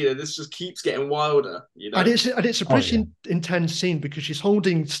wild scene, and this just keeps getting wilder, And it's a Oh, pretty yeah. intense scene because she's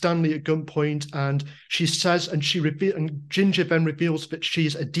holding Stanley at gunpoint, and she says, and Ginger then reveals that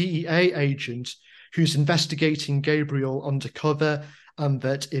she's a DEA agent who's investigating Gabriel undercover, and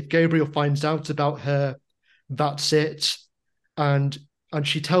that if Gabriel finds out about her, that's it. And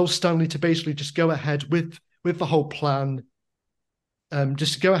she tells Stanley to basically just go ahead with the whole plan,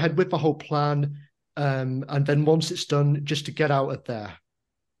 just to go ahead with the whole plan, and then once it's done, just to get out of there.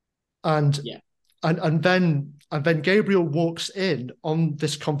 And yeah. and then Gabriel walks in on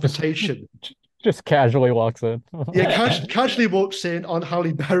this confrontation. Just casually walks in. Yeah, casually walks in on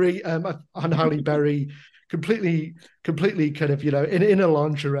Halle Berry, completely kind of in a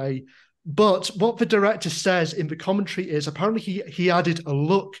lingerie. But what the director says in the commentary is apparently he added a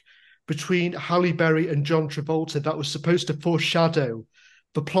look between Halle Berry and John Travolta that was supposed to foreshadow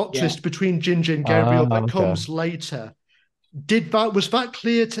the plot Yeah. twist between Ginger and Gabriel that Okay. comes later. Was that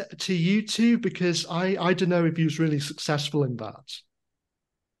clear to you two? Because I don't know if he was really successful in that.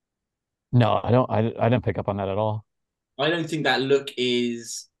 No, I don't. I didn't pick up on that at all. I don't think that look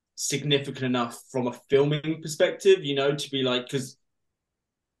is significant enough from a filming perspective, to be like, because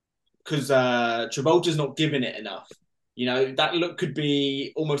Travolta's not giving it enough. That look could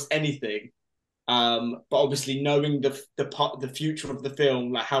be almost anything. But obviously, knowing the future of the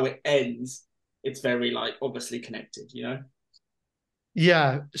film, like how it ends, it's very like obviously connected.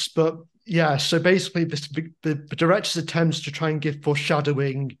 Yeah, but yeah. So basically, the director's attempts to try and give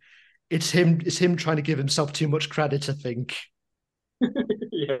foreshadowing. It's him trying to give himself too much credit, I think.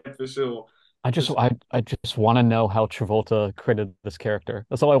 Yeah, for sure. I just want to know how Travolta created this character.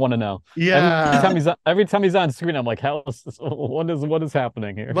 That's all I want to know. Yeah. Every time he's on screen, I'm like, how is this? What is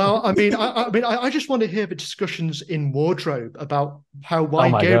happening here? Well, I just want to hear the discussions in Wardrobe about Oh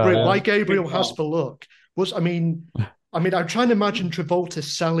my God, yeah. Why Gabriel has the look. I'm trying to imagine Travolta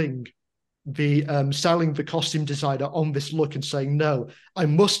selling the costume designer on this look and saying, no, I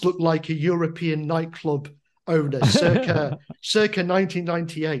must look like a European nightclub owner circa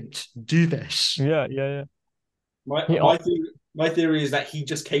 1998. Do this. Yeah, yeah, yeah. My theory is that he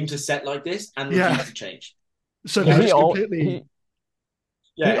just came to set like this and refused to change. So Yeah, they're just completely.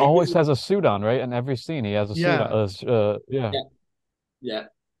 he always has a suit on, right? In every scene, he has a suit Yeah. on. Yeah. Yeah.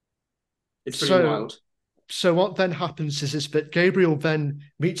 It's pretty wild. So what then happens is that Gabriel then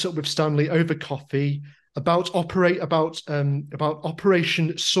meets up with Stanley over coffee about Operation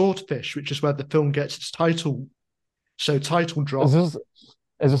Swordfish, which is where the film gets its title. So title drop. Is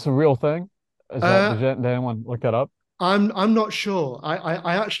this a real thing? Did anyone look that up? I'm not sure.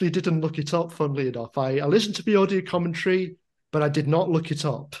 I actually didn't look it up, funnily enough. I listened to the audio commentary, but I did not look it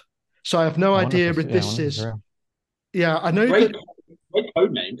up. So I have no I wonder if idea it's, if yeah, I this wonder if it's is. real. Yeah, I know Great, that. great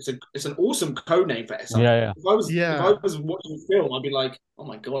code name. It's an awesome code name for something. Yeah, yeah. If I Yeah, was watching a film, I'd be like, oh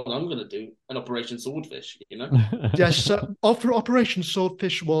my god, I'm gonna do an Operation Swordfish. yes. So Operation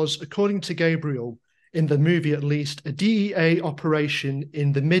Swordfish was, according to Gabriel, in the movie at least, a DEA operation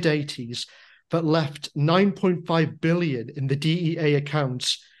in the mid '80s that left 9.5 billion in the DEA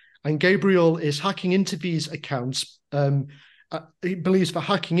accounts, and Gabriel is hacking into these accounts. He believes that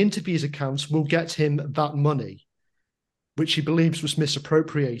hacking into these accounts will get him that money, which he believes was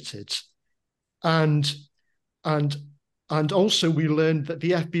misappropriated. And and and also we learned that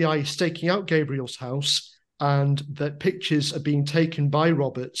the FBI is staking out Gabriel's house and that pictures are being taken by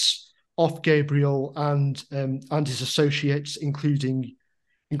Roberts off Gabriel and his associates, including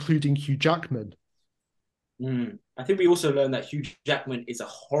Hugh Jackman. I think we also learned that Hugh Jackman is a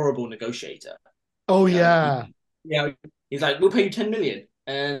horrible negotiator. Oh You know, yeah, he's like, we'll pay you 10 million,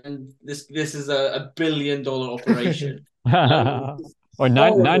 and this is a $1 billion operation. Or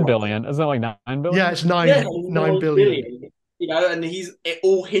nine Horrible. billion. Isn't it like 9 billion? yeah, it's Yeah, nine billion. 9 billion. And it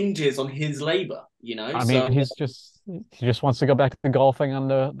all hinges on his labor. I mean, So he just wants to go back to golfing on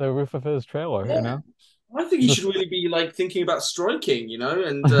the roof of his trailer, you yeah, know? I think he should really be like thinking about striking,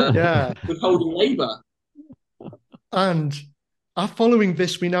 and Yeah, withholding labor. and following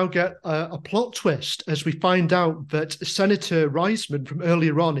this, we now get a plot twist as we find out that Senator Reisman from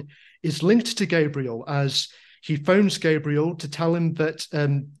earlier on is linked to Gabriel, as he phones Gabriel to tell him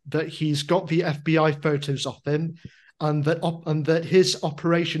that he's got the FBI photos of him, and that his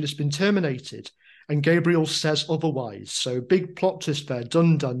operation has been terminated. And Gabriel says otherwise. So big plot twist there.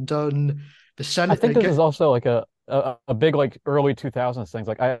 Dun dun dun. The I Senate. think this is also like a big like early 2000s things.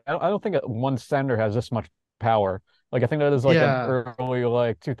 Like I don't think one senator has this much power. Like I think that is like an Yeah, early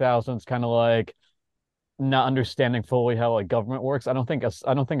like 2000s kind of like not understanding fully how like government works. I don't think a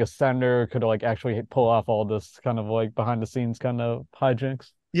senator could like actually pull off all this kind of like behind the scenes kind of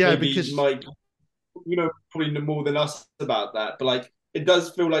hijinks. yeah, Maybe because Mike, probably know more than us about that, but like it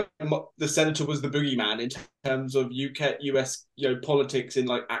does feel like the senator was the boogeyman in terms of US, politics in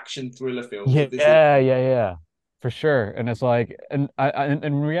like action thriller films. Yeah, Of this, yeah, for sure. And it's like, and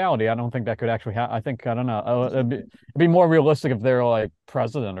in reality, I don't think that could actually happen. I think I don't know. It'd be more realistic if they're like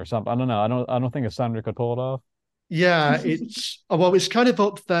president or something. I don't know. I don't think a senator could pull it off. yeah, it's kind of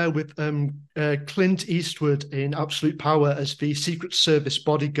up there with Clint Eastwood in Absolute Power as the Secret Service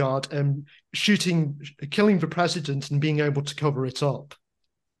bodyguard, killing the president and being able to cover it up.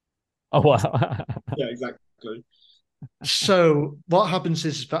 Oh wow. yeah, exactly. So what happens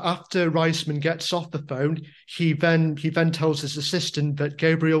is that after Reisman gets off the phone, he then tells his assistant that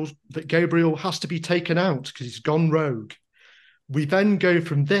Gabriel has to be taken out because he's gone rogue. We then go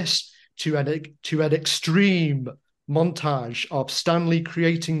from this to an extreme montage of Stanley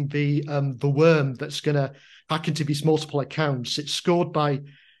creating the worm that's going to hack into these multiple accounts. It's scored by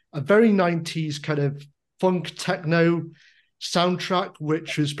a very 90s kind of funk techno soundtrack,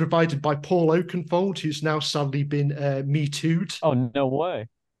 which was provided by Paul Oakenfold, who's now sadly been Me Too'd. Oh no way.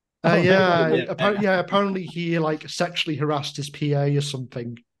 Oh no Yeah, way. apparently he like sexually harassed his PA or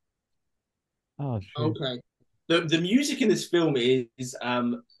something. Oh geez. Okay. The music in this film is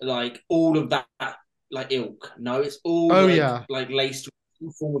like all of that like ilk. No, it's all Oh like yeah, laced with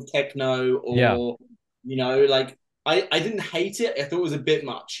some form of techno Yeah. or like I didn't hate it. I thought it was a bit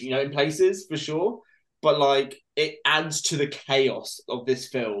much, in places for sure. But like it adds to the chaos of this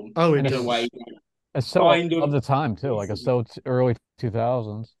film oh And it in a way does. that it's so kind of of the time too. Like it's so early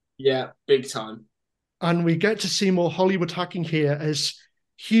 2000s. yeah, big time. And we get to see more Hollywood hacking here as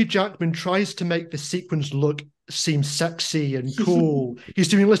Hugh Jackman tries to make the sequence seem sexy and cool. He's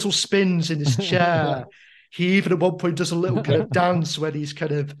doing little spins in his chair. He even at one point does a little kind of dance when he's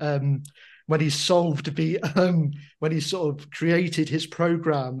kind of when he's solved when he's sort of created his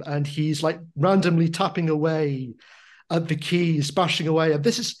program and he's like randomly tapping away at the keys, bashing away. And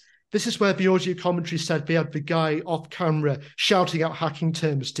this is where the audio commentary said they had the guy off camera shouting out hacking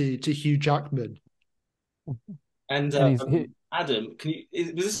terms to Hugh Jackman. And And he Adam,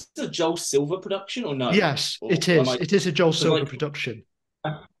 was this a Joel Silver production or no? Yes, it Or am is. I? It is a Joel Because Silver like production.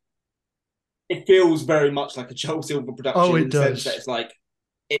 it feels very much like a Joel Silver Oh, production in it the sense that does. it's like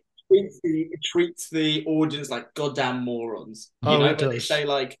it treats the audience like goddamn morons, Oh, it but they does. say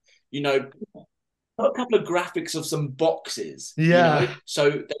like, put a couple of graphics of some boxes, Yeah, so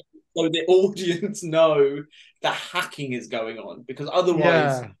the audience know that hacking is going on because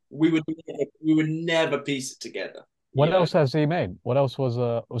otherwise yeah. we would never piece it together. What Yeah. else has he made? What else was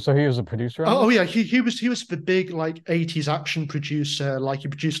so he was a producer on Oh this? yeah, he was the big like 80s action producer. Like he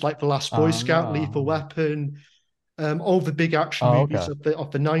produced like The Last Boy Scout, Lethal Oh, Weapon, all the big action oh, movies okay.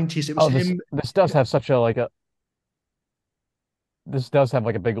 of the 90s. It was Oh, this him. this does have such a like a this does have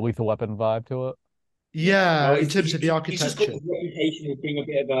like a big Lethal Weapon vibe to it. Yeah. Yeah, Well, in terms of the he's just got architecture. this reputation of being a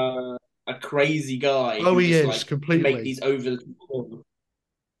bit of a crazy guy Oh, who he just is like can make completely. these over the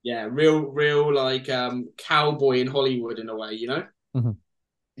yeah, real like cowboy in Hollywood in a way, you know? Mhm.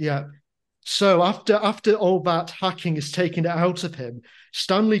 Yeah. So after all that hacking is taken out of him,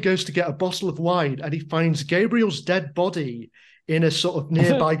 Stanley goes to get a bottle of wine and he finds Gabriel's dead body in a sort of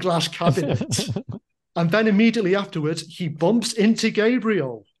nearby glass cabinet. And then immediately afterwards, he bumps into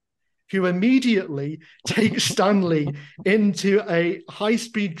Gabriel, who immediately takes Stanley into a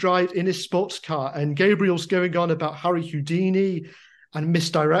high-speed drive in his sports car. And Gabriel's going on about Harry Houdini and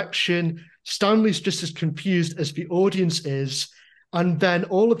misdirection. Stanley's just as confused as the audience is. And then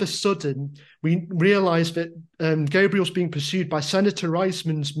all of a sudden, we realize that Gabriel's being pursued by Senator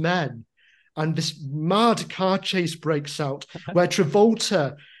Reisman's men. And this mad car chase breaks out where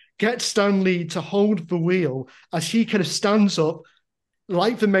Travolta gets Stanley to hold the wheel as he kind of stands up,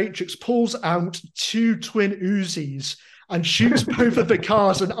 like the Matrix, pulls out two twin Uzis and shoots both of the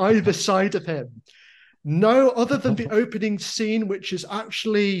cars on either side of him. No, other than the opening scene, which is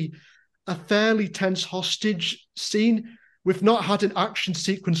actually a fairly tense hostage scene. We've not had an action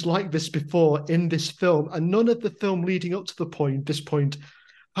sequence like this before in this film, and none of the film leading up to this point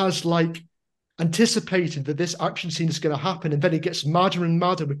has like anticipated that this action scene is going to happen, and then it gets madder and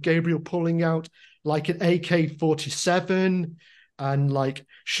madder with Gabriel pulling out like an AK-47 and like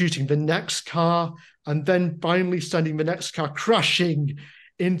shooting the next car, and then finally sending the next car crashing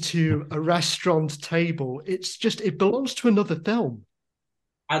into a restaurant table. It belongs to another film.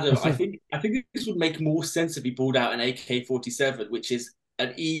 Adam, This is I think this would make more sense if he pulled out an AK-47, which is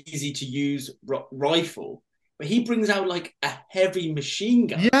an easy to use rifle. But he brings out like a heavy machine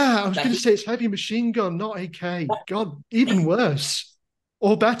Yeah, gun I was that going to he say it's heavy machine gun, not AK. God, even worse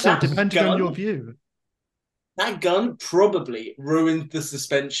or better, that depending on your gun view. that gun probably ruined the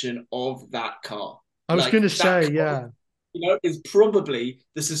suspension of that car. I was going Like to that say, car, yeah, is probably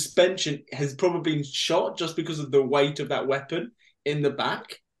the suspension has probably been shot just because of the weight of that weapon in the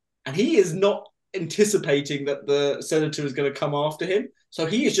back, and he is not anticipating that the senator is going to come after him, so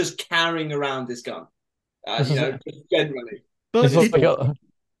he is just carrying around this gun. this is Just generally, this but and is it's it, like for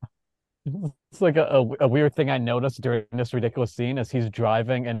it's like a weird thing I noticed during this ridiculous scene as he's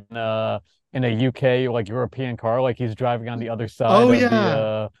driving in a UK like European car, like he's driving on the other side oh of the yeah,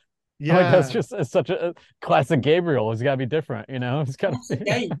 I'm like that's yeah, just it's such a classic Gabriel. It's gotta be different, you know? It's gotta classic be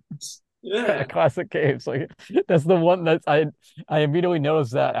games. kind of Yeah, classic Games. Like that's the one that I immediately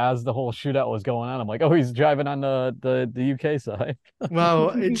noticed that as the whole shootout was going on. I'm like, oh, he's driving on the UK side.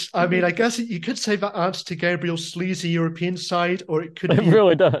 well, I mean, I guess you could say that adds to Gabriel's sleazy European side, or it could It be,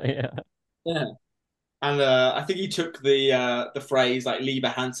 really does, yeah. yeah. And I think he took the phrase like "leave a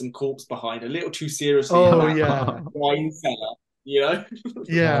handsome corpse behind" a little too seriously in oh that yeah, wine cellar. You know,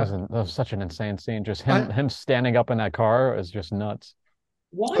 yeah. That was such an insane scene. Just I, him standing up in that car is just nuts.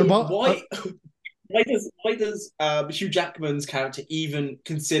 and why what, why why does Hugh Jackman's character even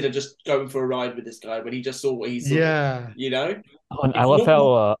consider just going for a ride with this guy when he just saw what he saw? yeah, You know, Oh, and I it's love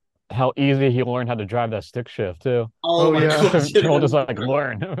not. how easy he learned how to drive that stick shift too. Oh oh my yeah, god! Trill just like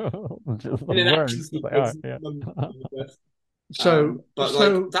learn, just In an learn. action Just like, all right, sequence. yeah. so But like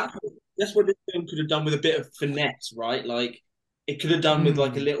so, that's what this film could have done with a bit of finesse, right? Like it could have done with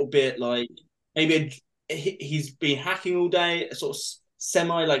like a hmm. little bit like maybe he's been hacking all day, a sort of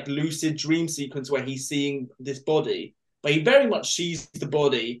semi like lucid dream sequence where he's seeing this body, but he very much sees the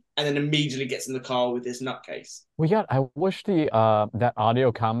body and then immediately gets in the car with this nutcase. I wish the that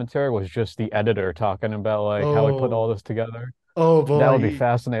audio commentary was just the editor talking about like how he put all Oh, this together. oh That would be boy,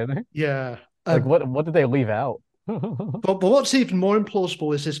 fascinating. yeah. Like what did they leave out? But what's even more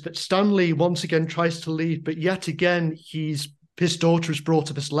implausible is that Stanley once again tries to leave, but yet again his daughter is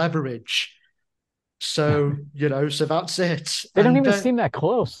brought up as leverage. So so that's it. They don't And even then seem that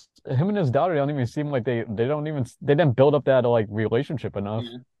close. Him and his daughter don't even seem like they didn't build up that like relationship enough.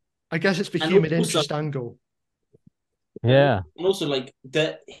 Yeah. I guess it's the And human also interest angle. Yeah. and also like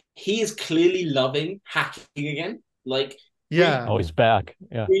that he is clearly loving hacking again. Like we Yeah, Oh, he's back.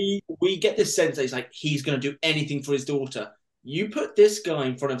 Yeah. we get this sense that he's going to do anything for his daughter. You put this guy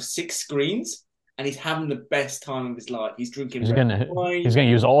in front of six screens, and he's having the best time of his life. He's drinking red He's wine. gonna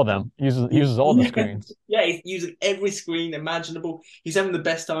use all of them. Uses all the Yeah, screens. yeah, he's using every screen imaginable. He's having the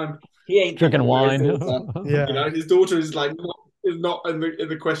best time. He ain't Drinking thinking about his wine. daughter. You yeah. know, his daughter is like not in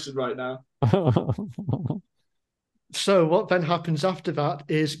the question right now. So what then happens after that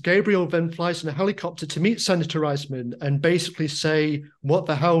is Gabriel then flies in a helicopter to meet Senator Reisman and basically say, "What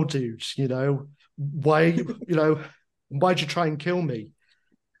the hell, dudes? Why'd you try and kill me?"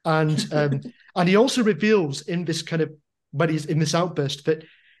 And and he also reveals in this kind of when he's in this outburst that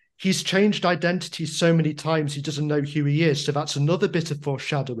he's changed identity so many times he doesn't know who he is. So that's another bit of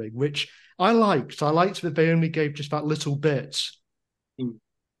foreshadowing, which I liked. I liked that they only gave just that little bit.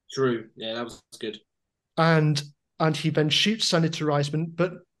 True. Yeah, that was good. And and he then shoots Senator Reisman,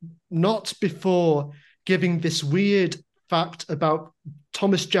 but not before giving this weird fact about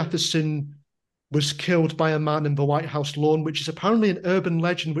Thomas Jefferson was killed by a man in the White House lawn, which is apparently an urban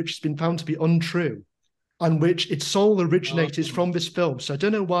legend which has been found to be untrue, and which its sole originates from this film. So I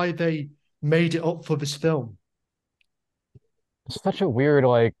don't know why they made it up for this film. It's such a weird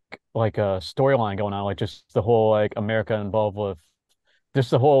like a storyline going on, like just the whole like America involved with just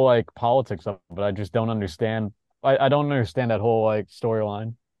the whole like politics of it. I just don't understand. I don't understand that whole like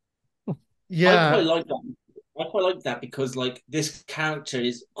storyline. I Yeah, quite like that. I quite like that because like this character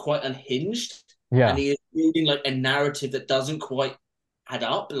is quite unhinged and Yeah. he is building like a narrative that doesn't quite add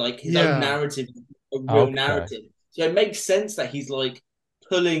up. Like his own yeah, narrative, a real Okay. narrative. So it makes sense that he's like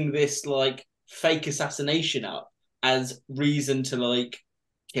pulling this like fake assassination up as reason to like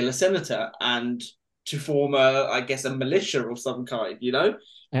kill a senator and to form a, I guess, a militia of some kind. You know,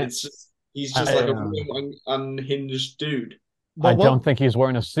 And it's just he's just I like a real unhinged dude. I but don't what? think he's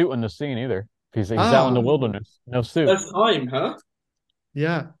wearing a suit in the scene either. He's out in the Ah, wilderness, no suit. First time, huh?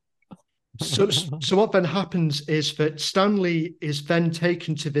 yeah. So what then happens is that Stanley is then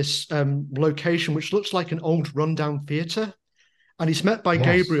taken to this location, which looks like an old rundown theater, and he's met by Yes.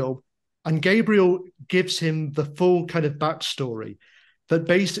 Gabriel, and Gabriel gives him the full kind of backstory that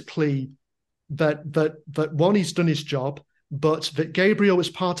basically that one, he's done his job, but that Gabriel is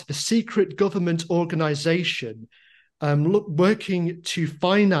part of a secret government organization working to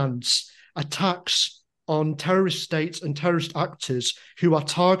finance attacks on terrorist states and terrorist actors who are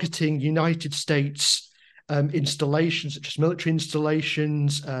targeting United States installations, such as military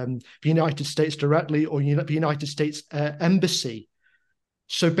installations, the United States directly, or the United States embassy.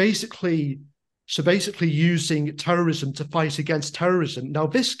 So basically, so basically, using terrorism to fight against terrorism. Now,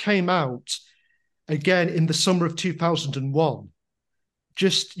 this came out again in the summer of 2001,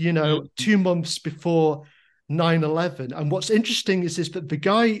 just 2 months before 9/11. And what's interesting is that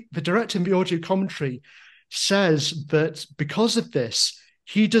the director in the audio commentary says that because of this,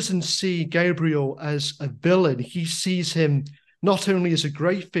 he doesn't see Gabriel as a villain. He sees him not only as a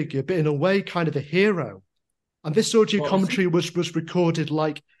great figure, but in a way kind of a hero. And this audio Well, I think commentary was recorded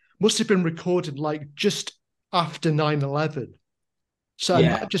like must have been recorded like just after 9/11. So and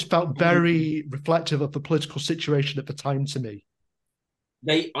yeah. that just felt very reflective of the political situation at the time to me.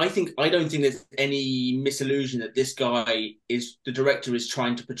 I don't think there's any misillusion that this guy is the director is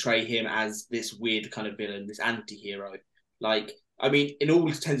trying to portray him as this weird kind of villain, this anti-hero. Like, I mean, in all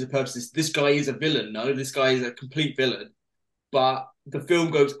intents and purposes, this guy is a villain. No, this guy is a complete villain. But the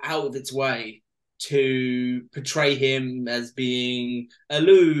film goes out of its way to portray him as being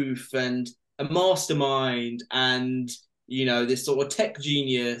aloof and a mastermind and this sort of tech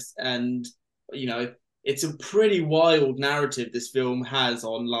genius and you know it's a pretty wild narrative this film has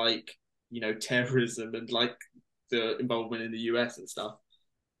on like terrorism and like the involvement in the US and stuff.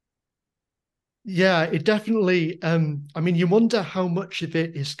 Yeah, it definitely. I mean, you wonder how much of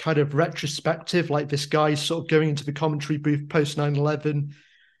it is kind of retrospective, like this guy sort of going into the commentary booth post 9/11,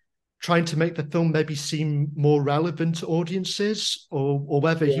 trying to make the film maybe seem more relevant to audiences, or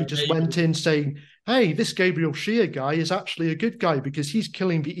whether he Yeah, just went maybe. in saying, "Hey, this Gabriel Shear guy is actually a good guy because he's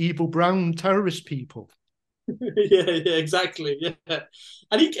killing the evil brown terrorist people." Yeah, exactly. Yeah,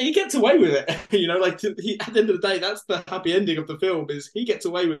 and he gets away with it. Like at the end of the day, that's the happy ending of the film is he gets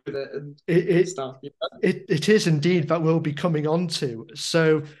away with it and It, it stuff. it is indeed that we'll be coming on to.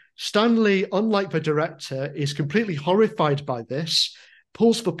 So Stanley, unlike the director, is completely horrified by this,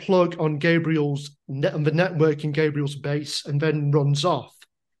 pulls the plug on on the network in Gabriel's base, and then runs off.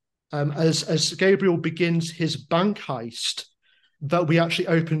 As Gabriel begins his bank heist that we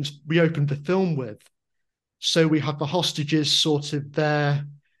opened the film with. So we have the hostages sort of there.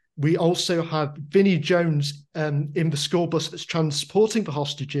 We also have Vinnie Jones in the school bus that's transporting the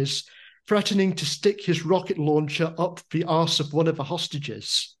hostages, threatening to stick his rocket launcher up the arse of one of the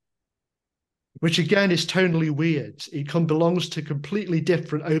hostages, which again is tonally weird. Belongs to a completely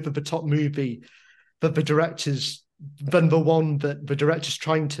different over the top movie that than the one that the director's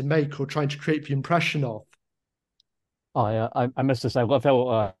trying to make or trying to create the impression of. Oh yeah, I missed this. I love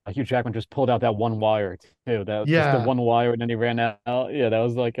how Hugh Jackman just pulled out that one wire too. That just the Yeah, one wire, and then he ran out. Yeah, that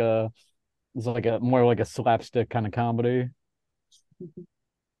was like It's like a more like a slapstick kind of comedy.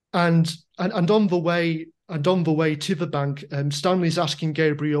 And on the way to the bank, Stanley's asking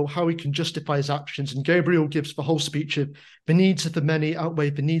Gabriel how he can justify his actions, and Gabriel gives the whole speech of the needs of the many outweigh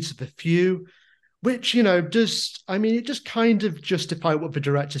the needs of the few, which does, I mean, it just kind of justify what the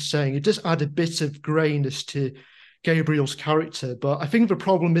director's saying. It does add a bit of grayness to Gabriel's character, but I think the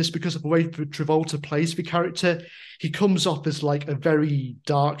problem is because of the way Travolta plays the character, he comes off as like a very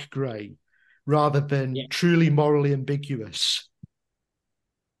dark grey rather than Yeah. truly morally ambiguous.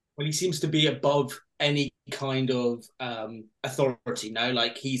 Well, he seems to be above any kind of authority. No,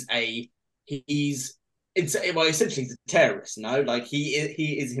 like he's well, essentially he's a terrorist. No, like he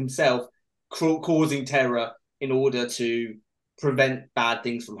is himself causing terror in order to prevent bad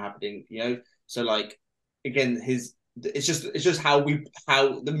things from happening. So like again, it's just how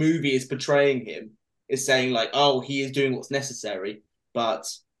the movie is portraying him is saying like, oh, he is doing what's necessary, but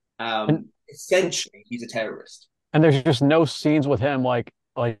And essentially he's a terrorist. and there's just no scenes with him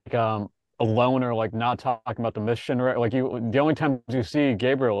alone or like not talking about the mission, right? Like the only times you see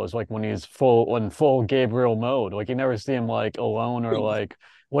Gabriel is like when he's in full Gabriel mode. Like you never see him like alone or like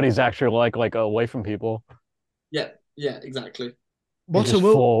what he's actually like away from people. Yeah, yeah, exactly. He's What I just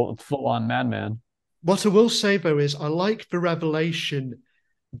will full on madman. what I will say though is I like the revelation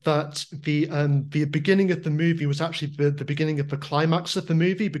that the beginning of the movie was actually the beginning of the climax of the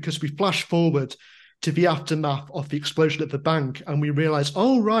movie, because we flash forward to the aftermath of the explosion at the bank and we realize,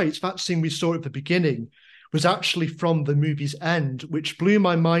 oh right, that scene we saw at the beginning was actually from the movie's end, which blew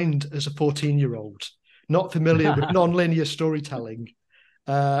my mind as a 14-year-old not familiar with non-linear storytelling.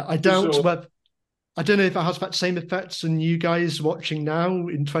 I For doubt sure. whether I don't know if it has that same effects on you guys watching now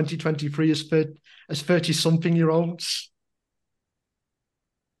in 2023 as 30 something year olds.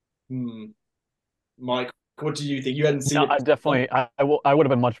 Hmm. Mike, what do you think? You hadn't seen No, it. I definitely I would have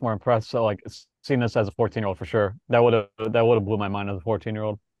been much more impressed. So like seeing this as a 14-year-old for sure. That would have blew my mind as a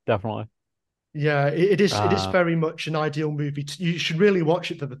 14-year-old. Definitely. Yeah, it is Uh very much an ideal movie. You should really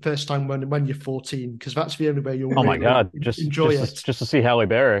watch it for the first time when you're 14, because that's the only way you'll oh my really God, just enjoy just to, it. just to see Halle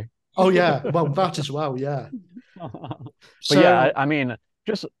Berry. Oh yeah, well that as well, yeah. But yeah, So I mean,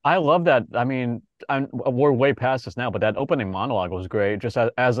 just I love that. I mean, we're way past this now, but that opening monologue was great. Just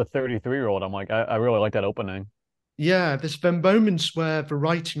as a 33-year-old, I'm like, I really like that opening. yeah, there's been moments where the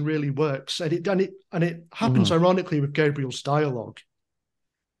writing really works, and it happens Hmm. ironically with Gabriel's dialogue.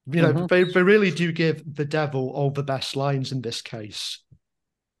 Hmm. They really do give the devil all the best lines in this case.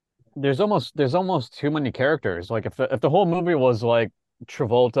 There's almost too many characters. Like if the whole movie was like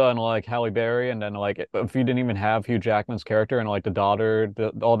Travolta and like Halle Berry, and then like if you didn't even have Hugh Jackman's character and like the daughter,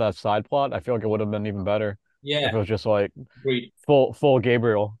 all that side plot, I feel like it would have been even better if Yeah, it was just like agreed. full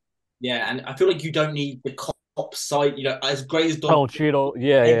Gabriel. Yeah, and I feel like you don't need the cop side. As great as Don, Oh, Cheadle,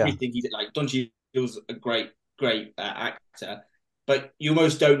 yeah, yeah. everything he's like. Don Cheadle's a great actor, but you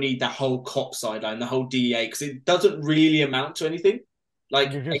almost don't need the whole cop sideline, the whole DEA, because it doesn't really amount to anything.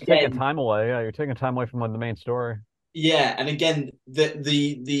 Like You're just taking again, time away. Yeah, you're taking time away from like, the main story. yeah, and again,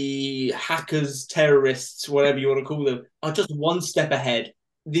 the hackers, terrorists, whatever you want to call them, are just one step ahead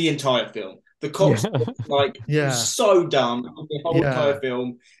the entire film. The cops Yeah. like Yeah, so dumb the whole entire yeah.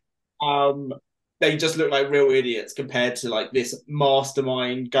 film. Um, they just look like real idiots compared to like this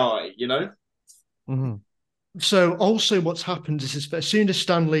mastermind guy. Hmm. So also what's happened is that as soon as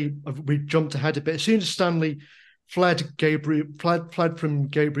Stanley, we jumped ahead a bit, as soon as Stanley fled from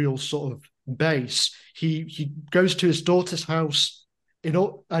Gabriel's sort of base, he goes to his daughter's house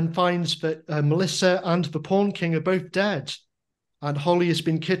and finds that Melissa and the Pawn King are both dead. And Holly has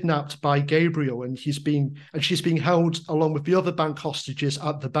been kidnapped by Gabriel, and she's being held along with the other bank hostages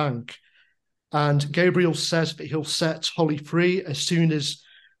at the bank. And Gabriel says that he'll set Holly free as soon as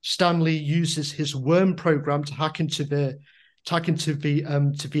Stanley uses his worm program to hack into the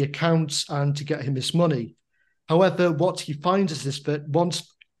accounts and to get him his money. However, what he finds is that once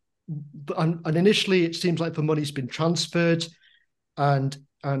and initially it seems like the money's been transferred, and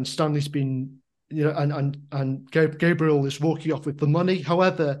Stanley's been and Gabriel is walking off with the money.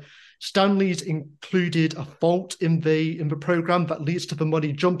 However, Stanley's included a fault in the program that leads to the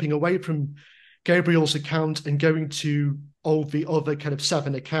money jumping away from Gabriel's account and going to all the other kind of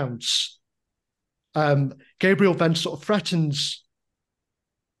 7 accounts. Gabriel then sort of threatens.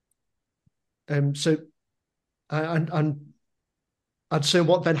 So and so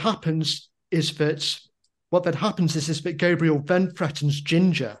what then happens is that Gabriel then threatens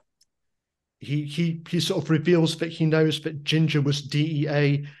Ginger. He sort of reveals that he knows that Ginger was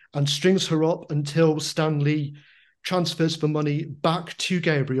DEA and strings her up until Stanley transfers the money back to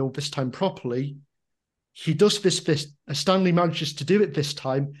Gabriel, this time properly. he does this. Stanley manages to do it this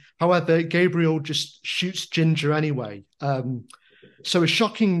time. However, Gabriel just shoots Ginger anyway. So a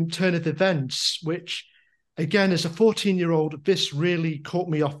shocking turn of events, which, again, as a 14-year-old, this really caught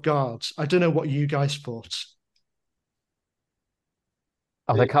me off guard. I don't know what you guys thought.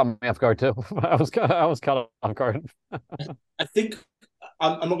 Oh, they caught me off guard too. I was caught off guard. I think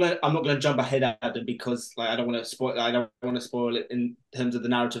I'm not gonna jump ahead at it because like I don't want to spoil it in terms of the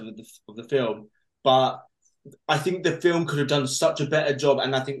narrative of the film. But I think the film could have done such a better job,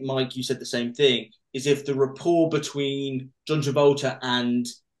 and I think Mike, you said the same thing. Is if the rapport between John Travolta and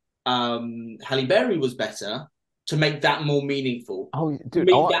Halle Berry was better to make that more meaningful. Oh, To dude.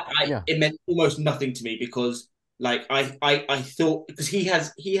 me, Oh, yeah. it meant almost nothing to me because like I thought because he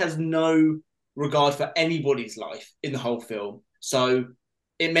has no regard for anybody's life in the whole film, so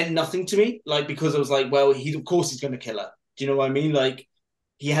it meant nothing to me. Like because I was like, well, he of course he's going to kill her. Do you know what I mean? Like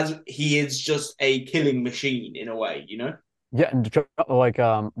he is just a killing machine in a way, you know? Yeah, and like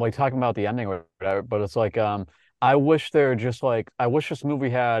talking about the ending or whatever, but it's like I wish there just like I wish this movie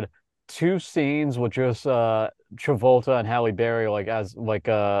had two scenes with just Travolta and Halle Berry like as like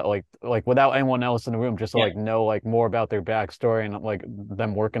without anyone else in the room just to Yeah, like know like more about their backstory and like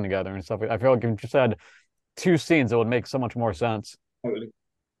them working together and stuff. I feel like if you just had two scenes, it would make so much more sense. totally.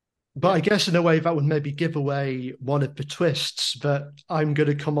 But I Yeah. guess in a way that would maybe give away one of the twists that I'm going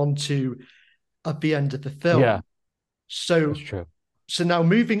to come on to at the end of the Yeah, film. that's So, true. so now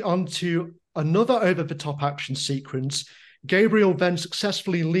moving on to another over-the-top action sequence, Gabriel then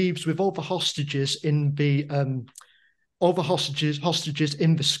successfully leaves with all the hostages in the hostages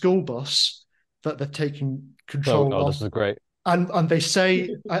in the school bus that they're taking So, control oh, of. this is great. And they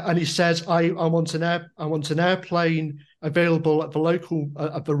say, and he says, I want an airplane available at the local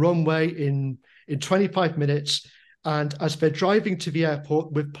at the runway in 25 minutes. And as they're driving to the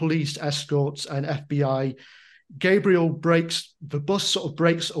airport with police escorts and FBI, Gabriel breaks the bus sort of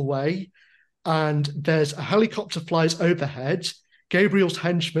breaks away, and there's a helicopter flies overhead. Gabriel's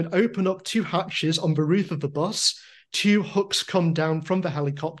henchmen open up two hatches on the roof of the bus. Two hooks come down from the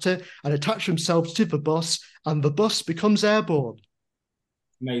helicopter and attach themselves to the bus, and the bus becomes airborne.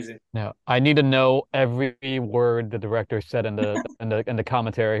 Amazing. Now, I need to know every word the director said in the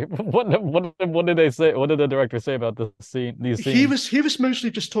commentary. What did they say? What did the director say about the scene, these He scenes? was he was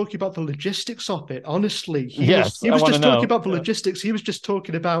mostly just talking about the logistics of it. Honestly, Yes, he I was want to just talking know. about the logistics. He was just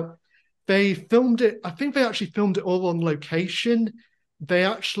talking about they filmed it. I think they actually filmed it all on location. They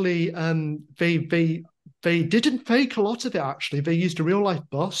actually they didn't fake a lot of it. Actually, they used a real life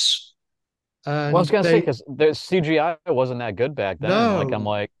bus, Well, I and was gonna say they because the CGI wasn't that good back then. Like I'm no,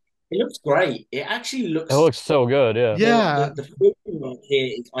 like, It looks great. It actually it looks looks so good. Yeah. yeah, the film here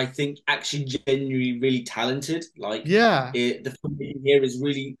is, I think, actually genuinely really talented. Like yeah, the film here is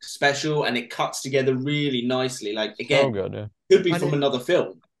really special and it cuts together really nicely. Like So again, good. Yeah. could be and from another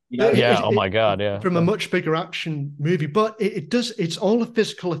film, you it, know? Yeah. it, Oh it, my God. Yeah. from a much bigger action movie, but it does. It's all a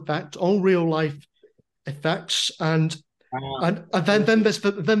physical effect, all real life effects, and then there's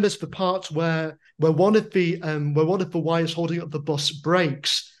the part where one of the wires holding up the bus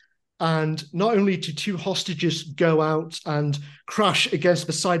breaks, and not only do two hostages go out and crash against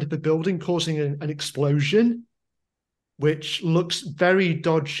the side of the building, causing an explosion, which looks very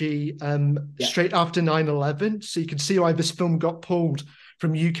dodgy, Yeah. straight after 9/11. So you can see why this film got pulled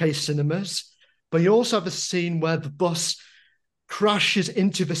from UK cinemas. But you also have a scene where the bus crashes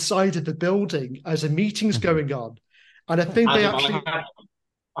into the side of the building as a meeting's Mhm. going on. And I think they Adam, actually,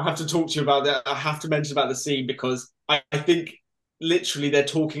 I have to talk to you about that. I have to mention about the scene because I think literally they're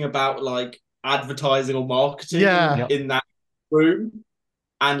talking about like advertising or marketing yeah, Yep. in that room.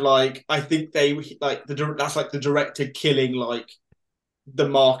 And like I think they like that's like the director killing like the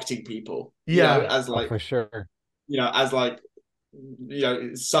marketing people, you know, yeah. as Oh, like for sure. as like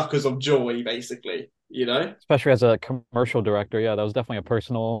suckers of joy, basically, you know. Especially as a commercial director. Yeah, that was definitely a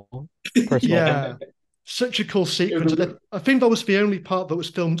personal thing. Yeah, such a cool It sequence. was And I think that was the only part that was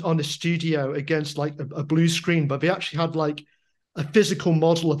filmed on a studio against like a blue screen, but they actually had like a physical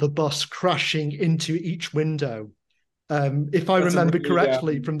model of a bus crashing into each window. If I that's a remember really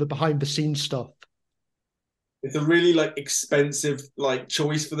correctly from the behind the scenes stuff. it's a really like expensive like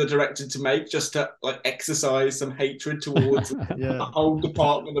choice for the director to make just to like exercise some hatred towards a Yeah, whole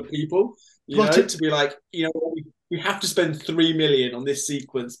department of people, you but know, it to be like, we have to spend 3 million on this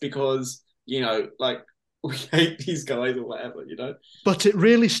sequence because, like we hate these guys or whatever, you know. but it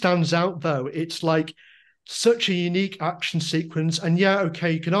really stands out though. It's like such a unique action sequence, and yeah,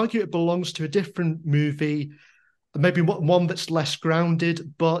 okay, you can argue it belongs to a different movie, maybe one that's less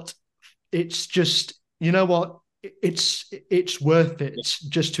grounded, but it's just you know what it's worth it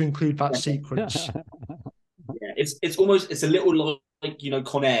just to include that Yeah. sequence. Yeah, it's almost it's a little like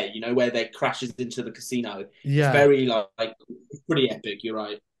Con Air, where they crashes into the casino. It's Yeah. very like it's pretty epic. You're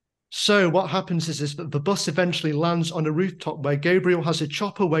right. So what happens is that the bus eventually lands on a rooftop where Gabriel has a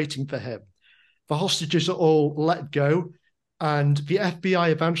chopper waiting for him. The hostages are all let go, and the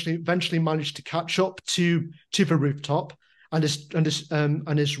FBI eventually managed to catch up to the rooftop. And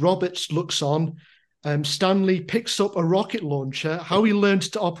as Roberts looks on, Stanley picks up a rocket launcher. How he learned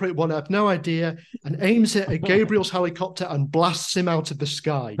to operate one, I have no idea, and aims it at Gabriel's helicopter and blasts him out of the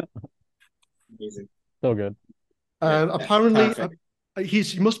sky. Amazing. So good. Apparently, Perfect.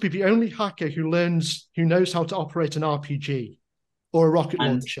 He must be the only hacker who knows how to operate an RPG or a rocket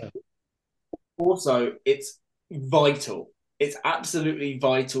And launcher. also, it's vital. It's absolutely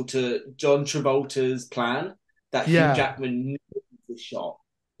vital to John Travolta's plan that Hugh Yeah. Jackman nails the shot.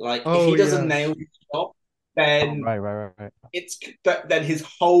 Like, if Oh he doesn't yes. nail the shot, Oh, then right. then his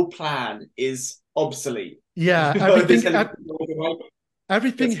whole plan is obsolete. Yeah. This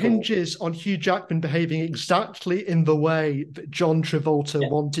Everything gets caught. hinges on Hugh Jackman behaving exactly in the way that John Travolta Yeah.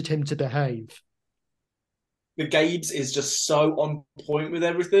 wanted him to behave. The Gabes is just so on point with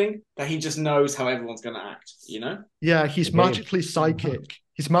everything that he just knows how everyone's going to act. Yeah, The Gabes. He's magically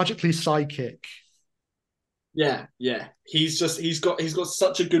psychic. Yeah. He's got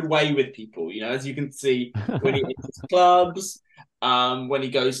such a good way with people. As you can see when he enters clubs, when he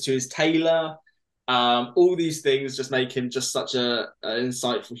goes to his tailor, all these things just make him just such an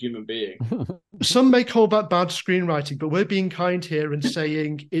insightful human being. Some may call that bad screenwriting, but we're being kind here and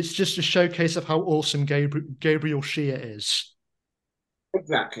saying it's just a showcase of how awesome Gabriel Shea is.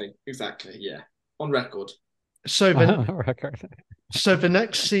 Exactly. Yeah. On record. So the Record. So the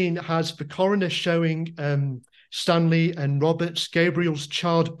next scene has the coroner showing Stanley and Roberts Gabriel's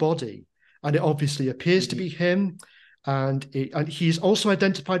charred body, and it obviously appears to be him. And he's also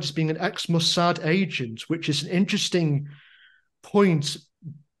identified as being an ex-Mossad agent, which is an interesting point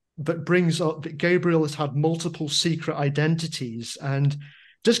that brings up that Gabriel has had multiple secret identities and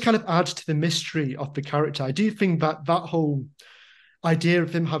just kind of adds to the mystery of the character. I do think that whole idea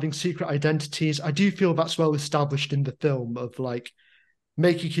of him having secret identities, I do feel that's well established in the film, of like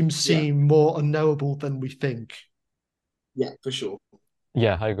making him seem more unknowable than we think. Yeah, for sure.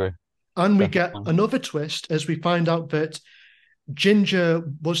 Yeah, I agree. And we Definitely. get another twist as we find out that Ginger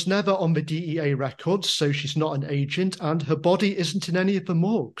was never on the DEA records, so she's not an agent, and her body isn't in any of the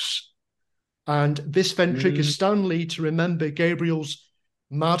morgues. And this then triggers Stanley to remember Gabriel's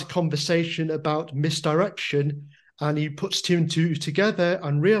mad conversation about misdirection, and he puts two and two together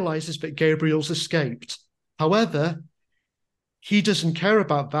and realizes that Gabriel's escaped. However, he doesn't care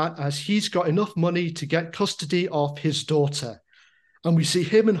about that as he's got enough money to get custody of his daughter. And we see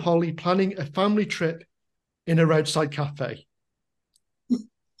him and Holly planning a family trip in a roadside cafe.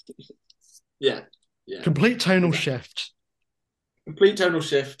 Yeah. Complete tonal shift. Complete tonal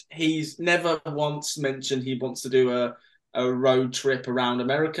shift. He's never once mentioned he wants to do a road trip around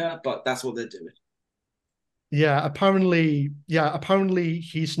America, but that's what they're doing. Apparently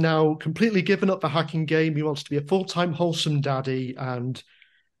he's now completely given up the hacking game. He wants to be a full-time wholesome daddy, and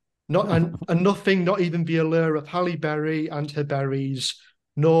nothing, not even the allure of Halle Berry and her berries,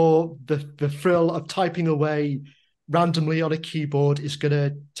 nor the thrill of typing away randomly on a keyboard is going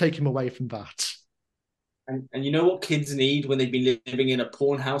to take him away from that. And you know what kids need when they've been living in a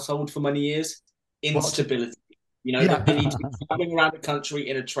porn household for many years? Instability. They need to be traveling around the country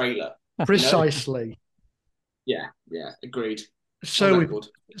in a trailer. Precisely. Yeah, agreed. So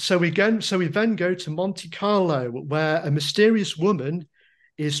we then go to Monte Carlo, where a mysterious woman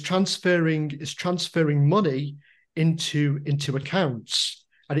is transferring money into accounts,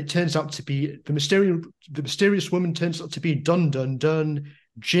 and it turns out to be the mysterious woman turns out to be Dun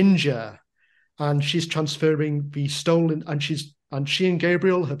Ginger, and she's transferring the stolen, and she and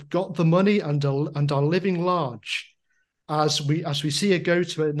Gabriel have got the money and are living large, as we see her go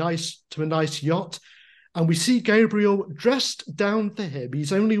to a nice yacht. And we see Gabriel dressed down for him.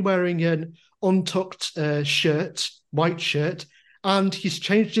 He's only wearing an untucked white shirt, and he's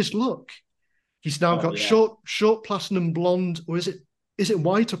changed his look. He's now got short platinum blonde, or is it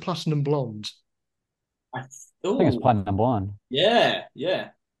white or platinum blonde? I think it's platinum blonde. Yeah.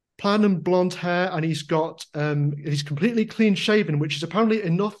 Platinum blonde hair, and he's completely clean shaven, which is apparently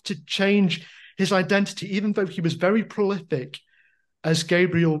enough to change his identity, even though he was very prolific as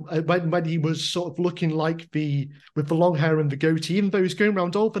Gabriel when he was sort of looking like with the long hair and the goatee. Even though he's going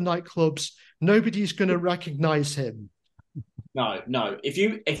around all the nightclubs, nobody's going to recognize him. No. If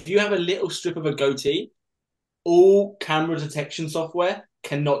you have a little strip of a goatee, all camera detection software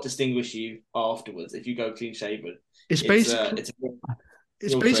cannot distinguish you afterwards if you go clean shaven. It's basically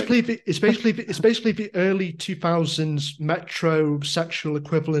It's basically the early 2000s Metro sexual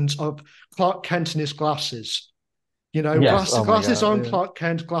equivalent of Clark Kent in his glasses. You know, Yes. Oh my glasses God. on, Yeah. Clark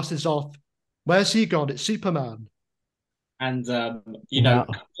Kent, glasses off. Where's he gone? It's Superman. And Now,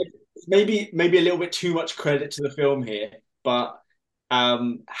 maybe a little bit too much credit to the film here, but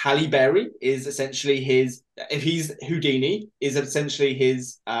Halle Berry is essentially his. If he's Houdini, is essentially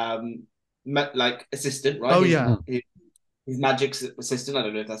his like assistant, right? Oh His, yeah. mm, his his magic assistant. I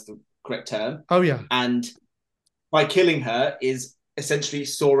don't know if that's the correct term. Oh yeah. And by killing her is essentially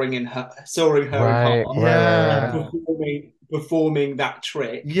soaring her in half right, right, right, and right. Yeah. performing that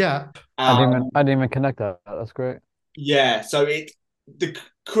trick. Yep. I didn't even connect that. That's great. Yeah, so it the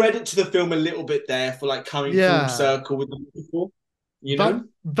credit to the film a little bit there for like coming full Yeah. circle with the metaphor, you That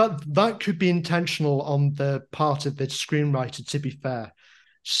know? that could be intentional on the part of the screenwriter, to be fair.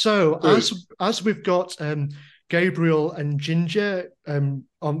 So True. as we've got Gabriel and Ginger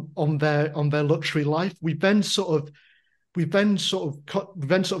on their luxury life, we then sort of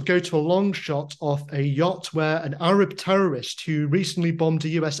go to a long shot of a yacht where an Arab terrorist who recently bombed a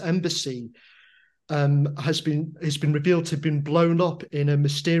US embassy has been revealed to have been blown up in a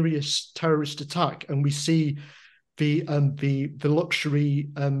mysterious terrorist attack, and we see the luxury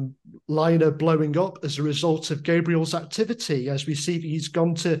liner blowing up as a result of Gabriel's activity. As we see, he's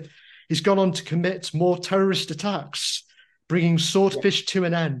gone on to commit more terrorist attacks, bringing Swordfish to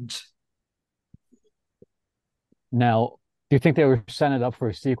an end. Now, do you think they were setting it up for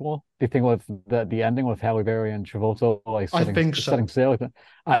a sequel? Do you think with the ending with Halle Berry and Travolta like I think setting so. sail?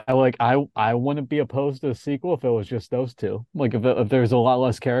 I wouldn't be opposed to a sequel if it was just those two. Like if there's a lot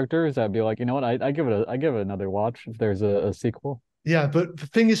less characters, I'd be like, you know what, I give it another watch if there's a sequel. Yeah, but the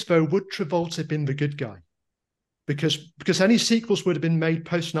thing is, though, would Travolta have been the good guy? Because any sequels would have been made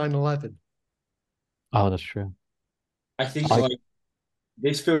post 9/11. Oh, that's true. I think I like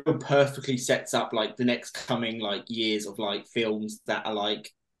this film perfectly sets up like the next coming like years of like films that are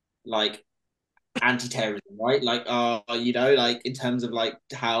like anti-terrorism, right? Like like in terms of like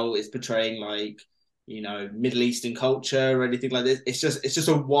how it's portraying like, Middle Eastern culture or anything like this. It's just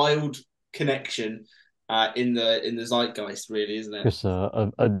a wild connection in the zeitgeist, really, isn't it? just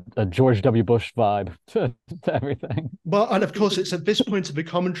a George W. Bush vibe to everything. Well, and of course, it's at this point of the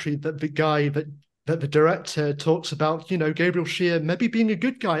commentary that the director talks about, Gabriel Shear maybe being a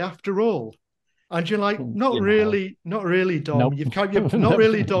good guy after all. And you're like, not Yeah. really, not really, Dom. Nope. You've not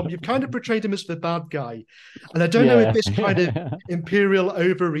really, Dom. You've kind of portrayed him as the bad guy. And I don't know if Yeah. this kind of imperial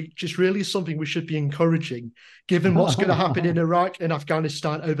overreach is really something we should be encouraging, given what's going to happen in Iraq and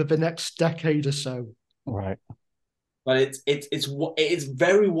Afghanistan over the next decade or so. Right. But it's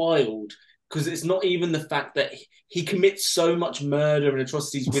very wild because it's not even the fact that he commits so much murder and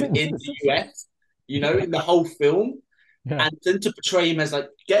atrocities within the US, in the whole film, Yeah. and then to portray him as like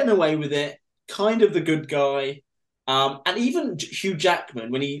getting away with it, kind of the good guy, and even Hugh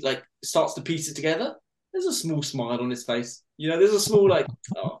Jackman when he like starts to piece it together, there's a small smile on his face. There's a small like,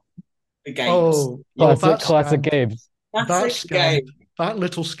 oh, the games, Oh, oh, Classic Games. that classic scamp, game. that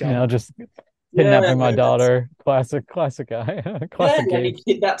little scamp. Just Yeah, kidnapping my daughter. Classic guy. yeah, Classic like he Games.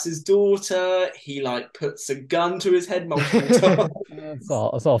 kidnaps his daughter. He like puts a gun to his head multiple times.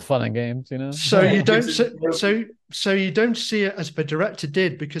 It's all fun and games. So Yeah, you he don't gives it. so you don't see it as the director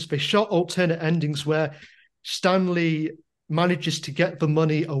did, because they shot alternate endings where Stanley manages to get the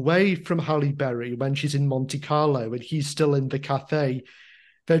money away from Halle Berry when she's in Monte Carlo and he's still in the cafe.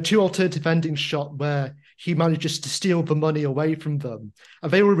 There are two alternative endings shot where he manages to steal the money away from them,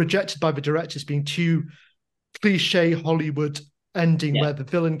 and they were rejected by the directors being too cliche Hollywood ending Yeah, where the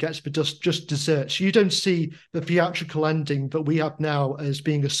villain gets the just desserts. You don't see the theatrical ending that we have now as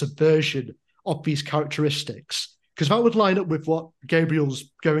being a subversion of these characteristics, because that would line up with what Gabriel's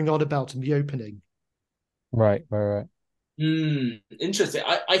going on about in the opening. Right. Interesting.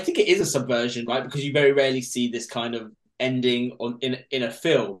 I think it is a subversion, right? Because you very rarely see this kind of ending in a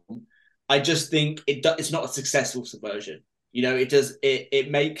film. I just think it's not a successful subversion.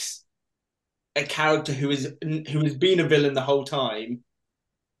 It makes a character who has been a villain the whole time.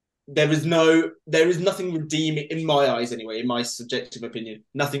 There is nothing redeeming in my eyes anyway, in my subjective opinion,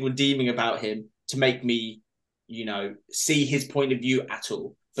 nothing redeeming about him to make me, see his point of view at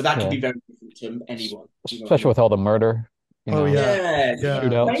all. But that could Yeah. be very different to anyone. You know what I Especially mean? with all the murder, Oh yeah, Yeah,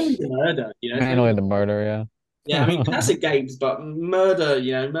 yeah. mainly shootouts. the murder, Mainly the murder, yeah. I mean, yeah. classic games, but murder,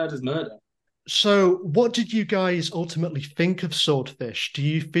 murder's murder. So, what did you guys ultimately think of Swordfish? Do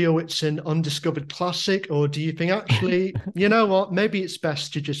you feel it's an undiscovered classic, or do you think actually, you know what, maybe it's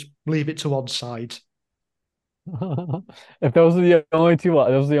best to just leave it to one side? If those are the only two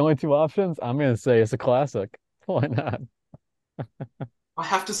options, I'm gonna say it's a classic. Why not? I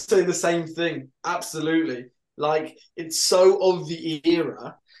have to say the same thing. Absolutely. Like it's so of the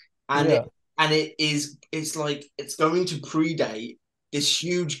era, and Yeah. it's like it's going to predate this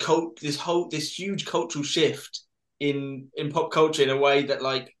huge cultural shift in pop culture in a way that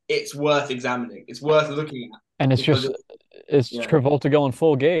like it's worth examining. It's worth looking at And it's because just it's yeah. Travolta going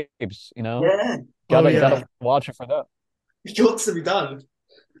full Gabes, you know? Yeah. Oh Gotta yeah. watch it for that. It's got to be done.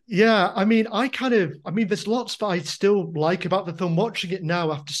 Yeah, I mean, there's lots that I still like about the film. Watching it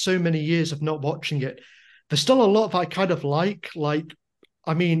now after so many years of not watching it, there's still a lot that I kind of like.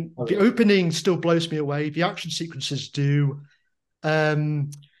 I mean, Oh, the yeah. opening still blows me away. The action sequences do.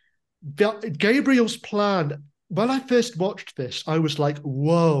 Um, Gabriel's plan, when I first watched this, I was like,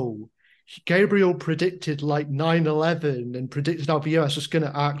 whoa. Gabriel predicted like 9/11 and predicted how the US was going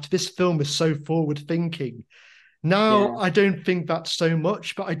to act. This film is so forward thinking. Now, Yeah. I don't think that's so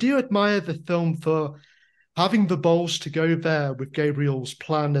much, but I do admire the film for having the balls to go there with Gabriel's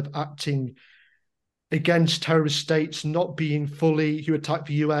plan of acting against terrorist states, not being fully who attacked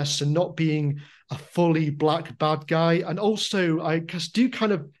the US and not being a fully black bad guy. And also, I just do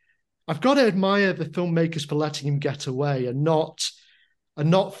kind of, I've got to admire the filmmakers for letting him get away and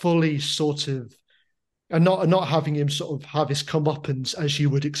not fully sort of and not having him sort of have his comeuppance as you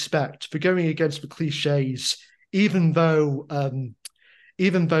would expect for going against the cliches, even though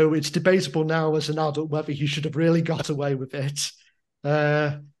even though it's debatable now as an adult whether he should have really got away with it.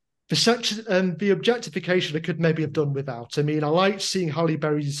 The sex and the objectification I could maybe have done without. I mean, I liked seeing Halle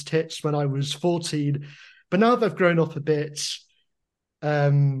Berry's tits when I was 14, but now they've grown up a bit.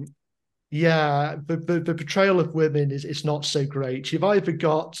 Um, yeah, the portrayal of women is not so great. You've either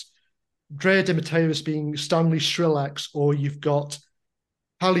got Drea de Mateus being Stanley Skrillex, or you've got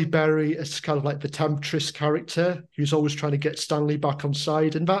Halle Berry as kind of like the temptress character who's always trying to get Stanley back on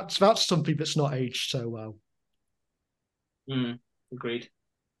side, and that's something that's not aged so well. Agreed.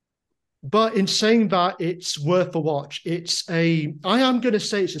 But in saying that, it's worth a watch. I am going to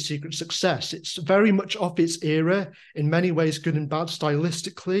say it's a secret success. It's very much off its era, in many ways, good and bad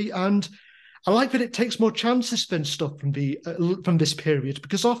stylistically, and I like that it takes more chances than stuff from this period,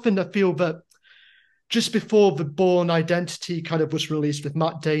 because often I feel that just before the Bourne Identity kind of was released with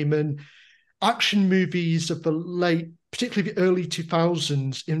Matt Damon, action movies of the late, particularly the early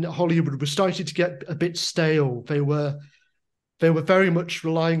 2000s in Hollywood, were starting to get a bit stale. They were very much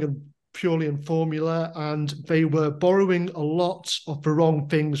relying on purely on formula, and they were borrowing a lot of the wrong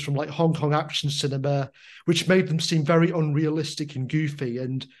things from like Hong Kong action cinema, which made them seem very unrealistic and goofy.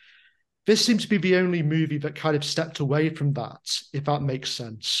 And this seems to be the only movie that kind of stepped away from that, if that makes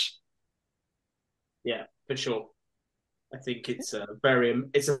sense. Yeah, for sure. I think it's a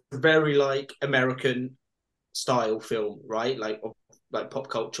very like American style film, right? Like pop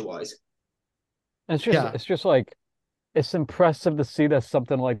culture wise. And Yeah. it's just like it's impressive to see that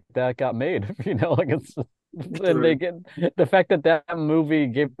something like that got made. You know, like it's and they True. get the fact that that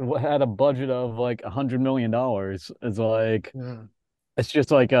movie had a budget of like $100 million is like Yeah. it's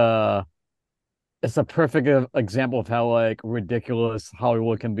just like it's a perfect example of how like ridiculous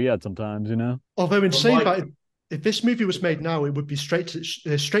Hollywood can be at sometimes, you know? Although in But saying Mike, that, if this movie was made now, it would be straight to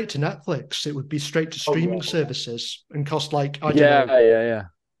Netflix. It would be straight to oh streaming yeah, services and cost like I don't know, Yeah, yeah, yeah.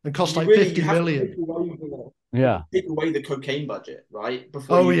 and cost you like really you 50 have to take million. away Yeah. the cocaine budget, right?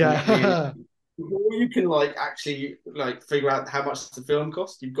 Before Oh you can really yeah. before you can like actually like figure out how much the film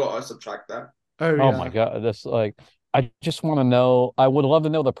cost, you've got to subtract that. Oh Oh my yeah. God. This like I just want to know, I would love to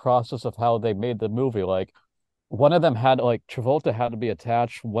know the process of how they made the movie. Like one of them had like Travolta had to be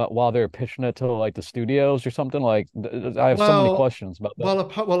attached while they were pitching it to like the studios or something. Like I have so many Well, questions about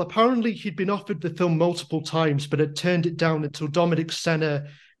that. apparently he'd been offered the film multiple times, but had turned it down until Dominic Senna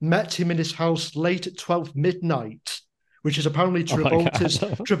met him in his house late at 12 midnight, which is apparently Oh my God.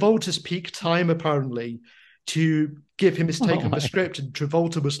 Travolta's peak time, apparently, to give him his take Oh on the my. script. And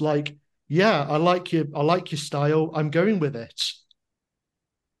Travolta was like, yeah, I like your style. I'm going with it.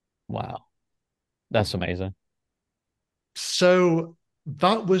 Wow. That's amazing. So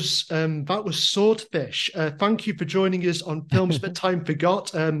that was Swordfish. Thank you for joining us on Films That Time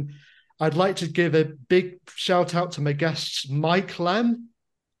Forgot. I'd like to give a big shout out to my guests, Mike Lem.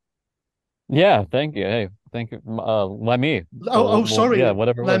 Yeah, thank you. Hey, thank you. Let me. Yeah, Sorry,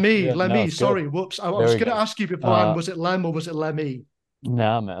 whatever works. Lemmy, Yeah, no, Lemmy. it's good. Sorry, whoops. I was Very going to good. ask you beforehand, Uh, was it Lem or was it Lemmy?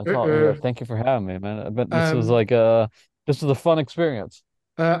 nah, man, it's all Uh-uh. here. Thank you for having me, man. But Um, this was a fun experience.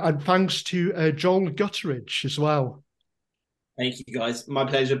 and thanks to Joel Gutteridge as well. Thank you guys. My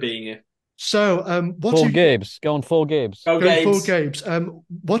pleasure being here. So, what Full are Gabes, going full Gabes. Go going full Games. games?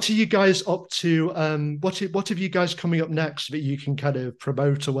 What are you guys up to? What have you guys coming up next that you can kind of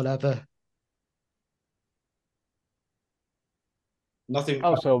promote or whatever? Nothing.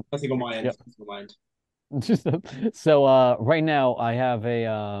 Oh, so Nothing on my end. yeah. Nothing on my end. So right now I have a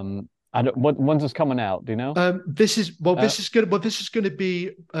I don't when's this coming out? Do you know? This is well. Uh, This is going to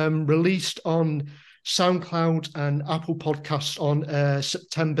be released on SoundCloud and Apple Podcasts on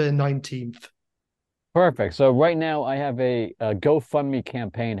September 19th. Perfect. So right now I have a GoFundMe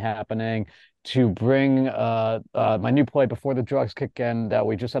campaign happening to bring my new play Before the Drugs Kick In that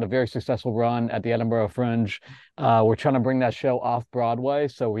we just had a very successful run at the Edinburgh Fringe. We're trying to bring that show off Broadway.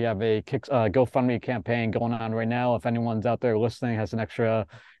 So we have a GoFundMe campaign going on right now. If anyone's out there listening has an extra,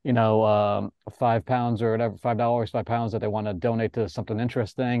 £5 or whatever, $5, £5 that they want to donate to something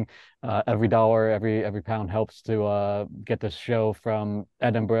interesting. Every dollar, every pound helps to get this show from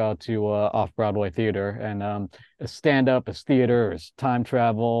Edinburgh to off Broadway theater. And it's stand up, it's theater, it's time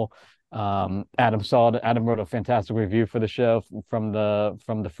travel. Adam wrote a fantastic review for the show from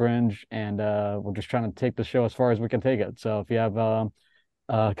the Fringe, and we're just trying to take the show as far as we can take it. So if you have a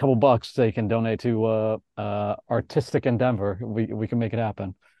couple bucks that you can donate to artistic endeavor, we can make it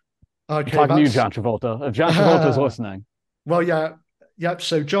happen. I'm Okay, talking to you, that's John Travolta. If John Travolta is listening, well, yeah, yep.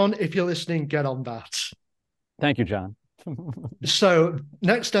 So, John, if you're listening, get on that. thank you, John. So,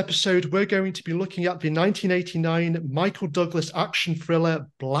 next episode, we're going to be looking at the 1989 Michael Douglas action thriller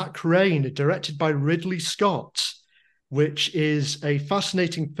Black Rain, directed by Ridley Scott, which is a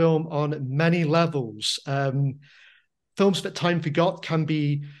fascinating film on many levels. Films that time forgot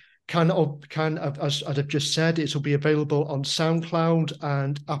as I've just said, it will be available on SoundCloud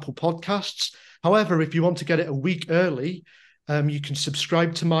and Apple Podcasts. However, if you want to get it a week early, you can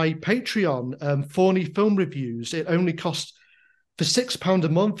subscribe to my Patreon, Thorny Film Reviews. It only costs, for £6 a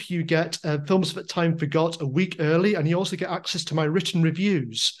month, you get Films That Time Forgot a week early, and you also get access to my written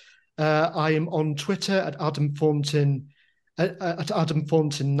reviews. I am on Twitter at Adam Thornton, at Adam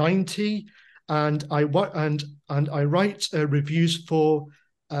Thornton 90, and I write reviews for.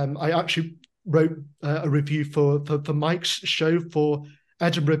 I actually wrote a review for Mike's show for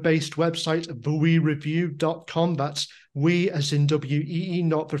Edinburgh-based website theweereview.com. That's we as in WEE,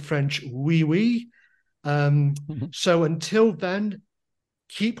 not the French oui oui. So until then,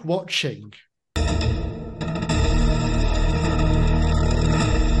 keep watching.